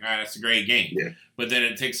ended. I'm like, all right, that's a great game. Yeah. But then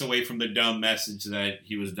it takes away from the dumb message that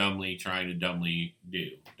he was trying to dumbly do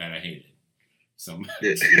that I hated so much.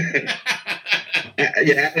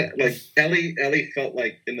 Ellie felt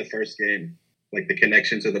in the first game, the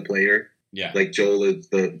connection to the player. Yeah. Joel is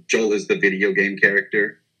the video game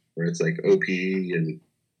character where it's OP and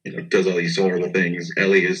does all these horrible things.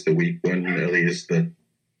 Ellie is the weak one. Ellie is the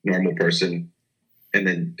normal person. And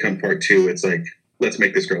then come part 2, it's let's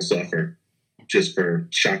make this girl suffer just for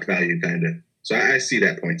shock value, kind of. So I see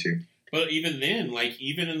that point too. But even then,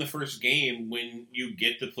 even in the first game, when you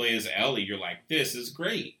get to play as Ellie, you're like, this is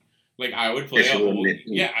great. I would play little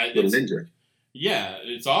ninja. Yeah,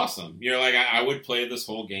 it's awesome. You're I would play this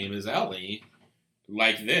whole game as Ellie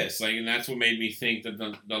like this. And that's what made me think that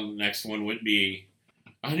the next one would be...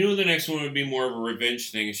 I knew the next one would be more of a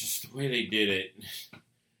revenge thing. It's just the way they did it.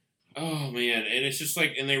 Oh, man. And it's just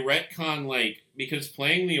and they retcon, because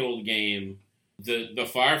playing the old game, the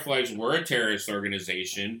Fireflies were a terrorist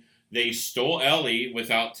organization. They stole Ellie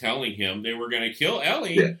without telling him. They were going to kill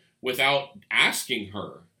Ellie without asking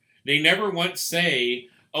her. They never once say,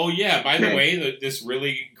 oh, yeah, by the way, this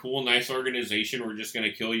really cool, nice organization, we're just going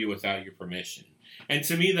to kill you without your permission. And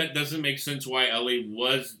to me, that doesn't make sense why Ellie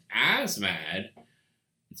was as mad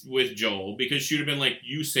with Joel, because she would have been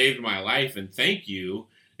you saved my life and thank you.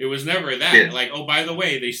 It was never that. Yeah. Oh, by the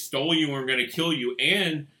way, they stole you and were going to kill you,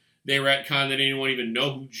 and they retconned that anyone even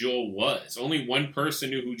know who Joel was. Only one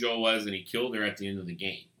person knew who Joel was, and he killed her at the end of the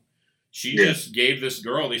game. She just gave this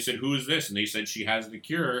girl, they said, who is this? And they said she has the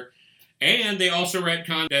cure. And they also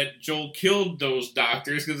retconned that Joel killed those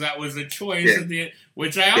doctors because that was a choice at the end,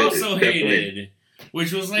 which I also hated.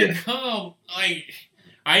 Which was I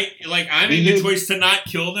made the choice to not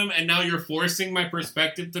kill them, and now you're forcing my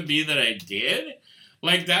perspective to be that I did?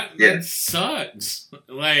 Like, that sucks.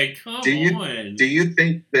 Like, come on. Do you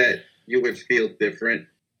think that you would feel different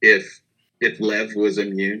if Lev was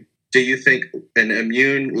immune? Do you think an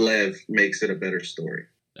immune Lev makes it a better story?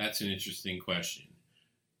 That's an interesting question.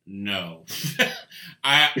 No.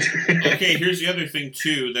 Okay, here's the other thing,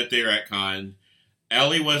 too, that they retconned.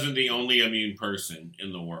 Ellie wasn't the only immune person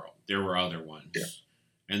in the world. There were other ones. Yeah.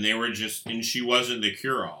 And and she wasn't the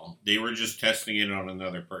cure-all. They were just testing it on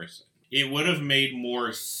another person. It would have made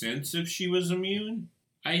more sense if she was immune,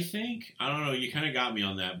 I think. I don't know. You kind of got me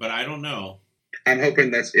on that, but I don't know. I'm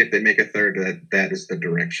hoping that's if they make a third, that is the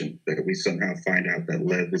direction, that we somehow find out that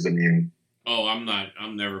Lev is immune. Oh,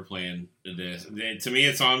 I'm never playing this. To me,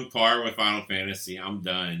 it's on par with Final Fantasy. I'm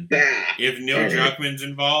done. If Neil Druckmann's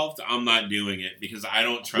involved, I'm not doing it because I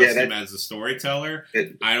don't trust him as a storyteller.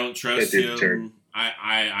 I don't trust him.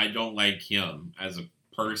 I don't like him as a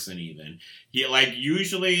person even. He, like,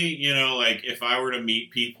 usually, you know, like, if I were to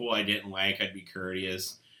meet people I didn't like, I'd be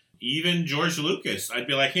courteous. Even George Lucas, I'd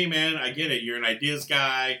be like, hey, man, I get it. You're an ideas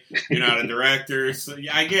guy. You're not a director. So,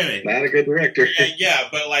 yeah, I get it. Not a good director. Yeah,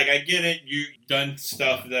 but, like, I get it. You've done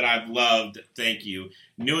stuff that I've loved. Thank you.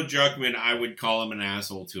 Neil Druckmann, I would call him an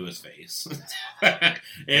asshole to his face.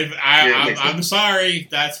 I'm sorry.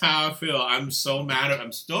 That's how I feel. I'm still mad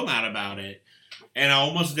about it. And I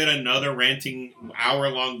almost did another ranting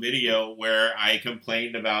hour-long video where I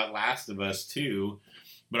complained about Last of Us 2.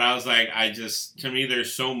 But I was like, to me,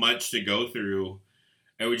 there's so much to go through.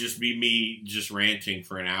 It would just be me just ranting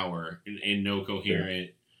for an hour and no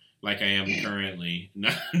coherent, like I am currently.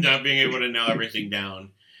 Not being able to nail everything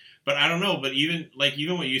down. But I don't know. But even what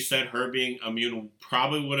you said, her being immune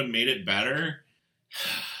probably would have made it better.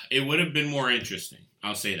 It would have been more interesting.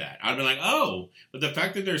 I'll say that. I'd be like, oh, but the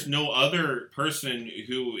fact that there's no other person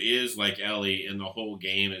who is like Ellie in the whole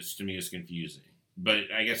game to me is confusing.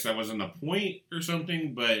 But I guess that wasn't the point or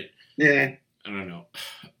something, but yeah, I don't know.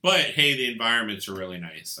 But hey, the environments are really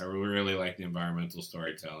nice. I really like the environmental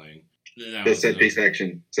storytelling. The set piece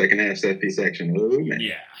action, second half set piece action. Oh man,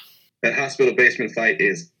 yeah, that hospital basement fight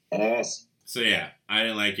is awesome. So yeah, I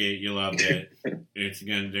didn't like it. You loved it. It's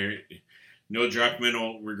again there. No, Druckmann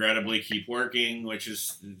will regrettably keep working, which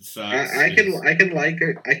is sucks. I can like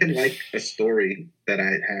a story that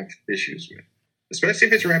I have issues with, especially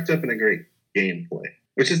if it's wrapped up in a great gameplay,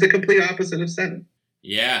 which is the complete opposite of 7.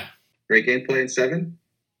 Yeah. Great gameplay in 7,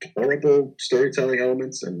 horrible storytelling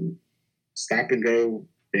elements, and stop and go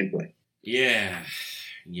gameplay. Yeah.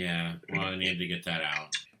 Yeah. Well, I need to get that out.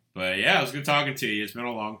 But yeah, it was good talking to you. It's been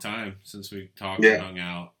a long time since we talked and hung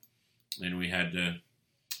out, and we had to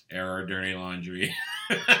air our dirty laundry.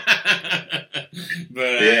 But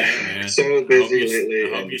man, so busy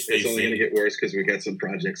lately. I hope you stay it's only going to get worse because we got some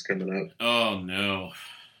projects coming up. Oh no.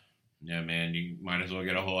 Yeah, man, you might as well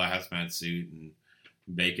get a whole hazmat suit and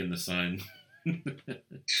bake in the sun.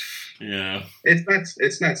 Yeah.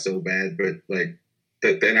 It's not so bad, but like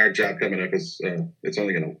then our job coming up is it's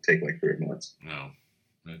only going to take like 3 months. Oh,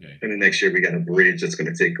 okay. And then next year we got a bridge that's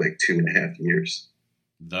going to take like 2.5 years.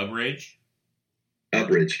 The bridge? A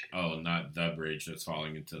bridge. Oh, not the bridge that's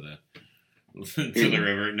falling into the the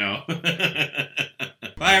river. No.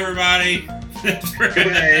 Bye, everybody.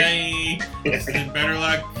 Bye. Better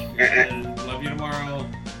luck. Love you tomorrow.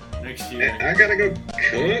 Next year. I gotta go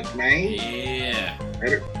cook, man. Yeah.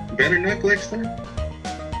 Better knuck next time.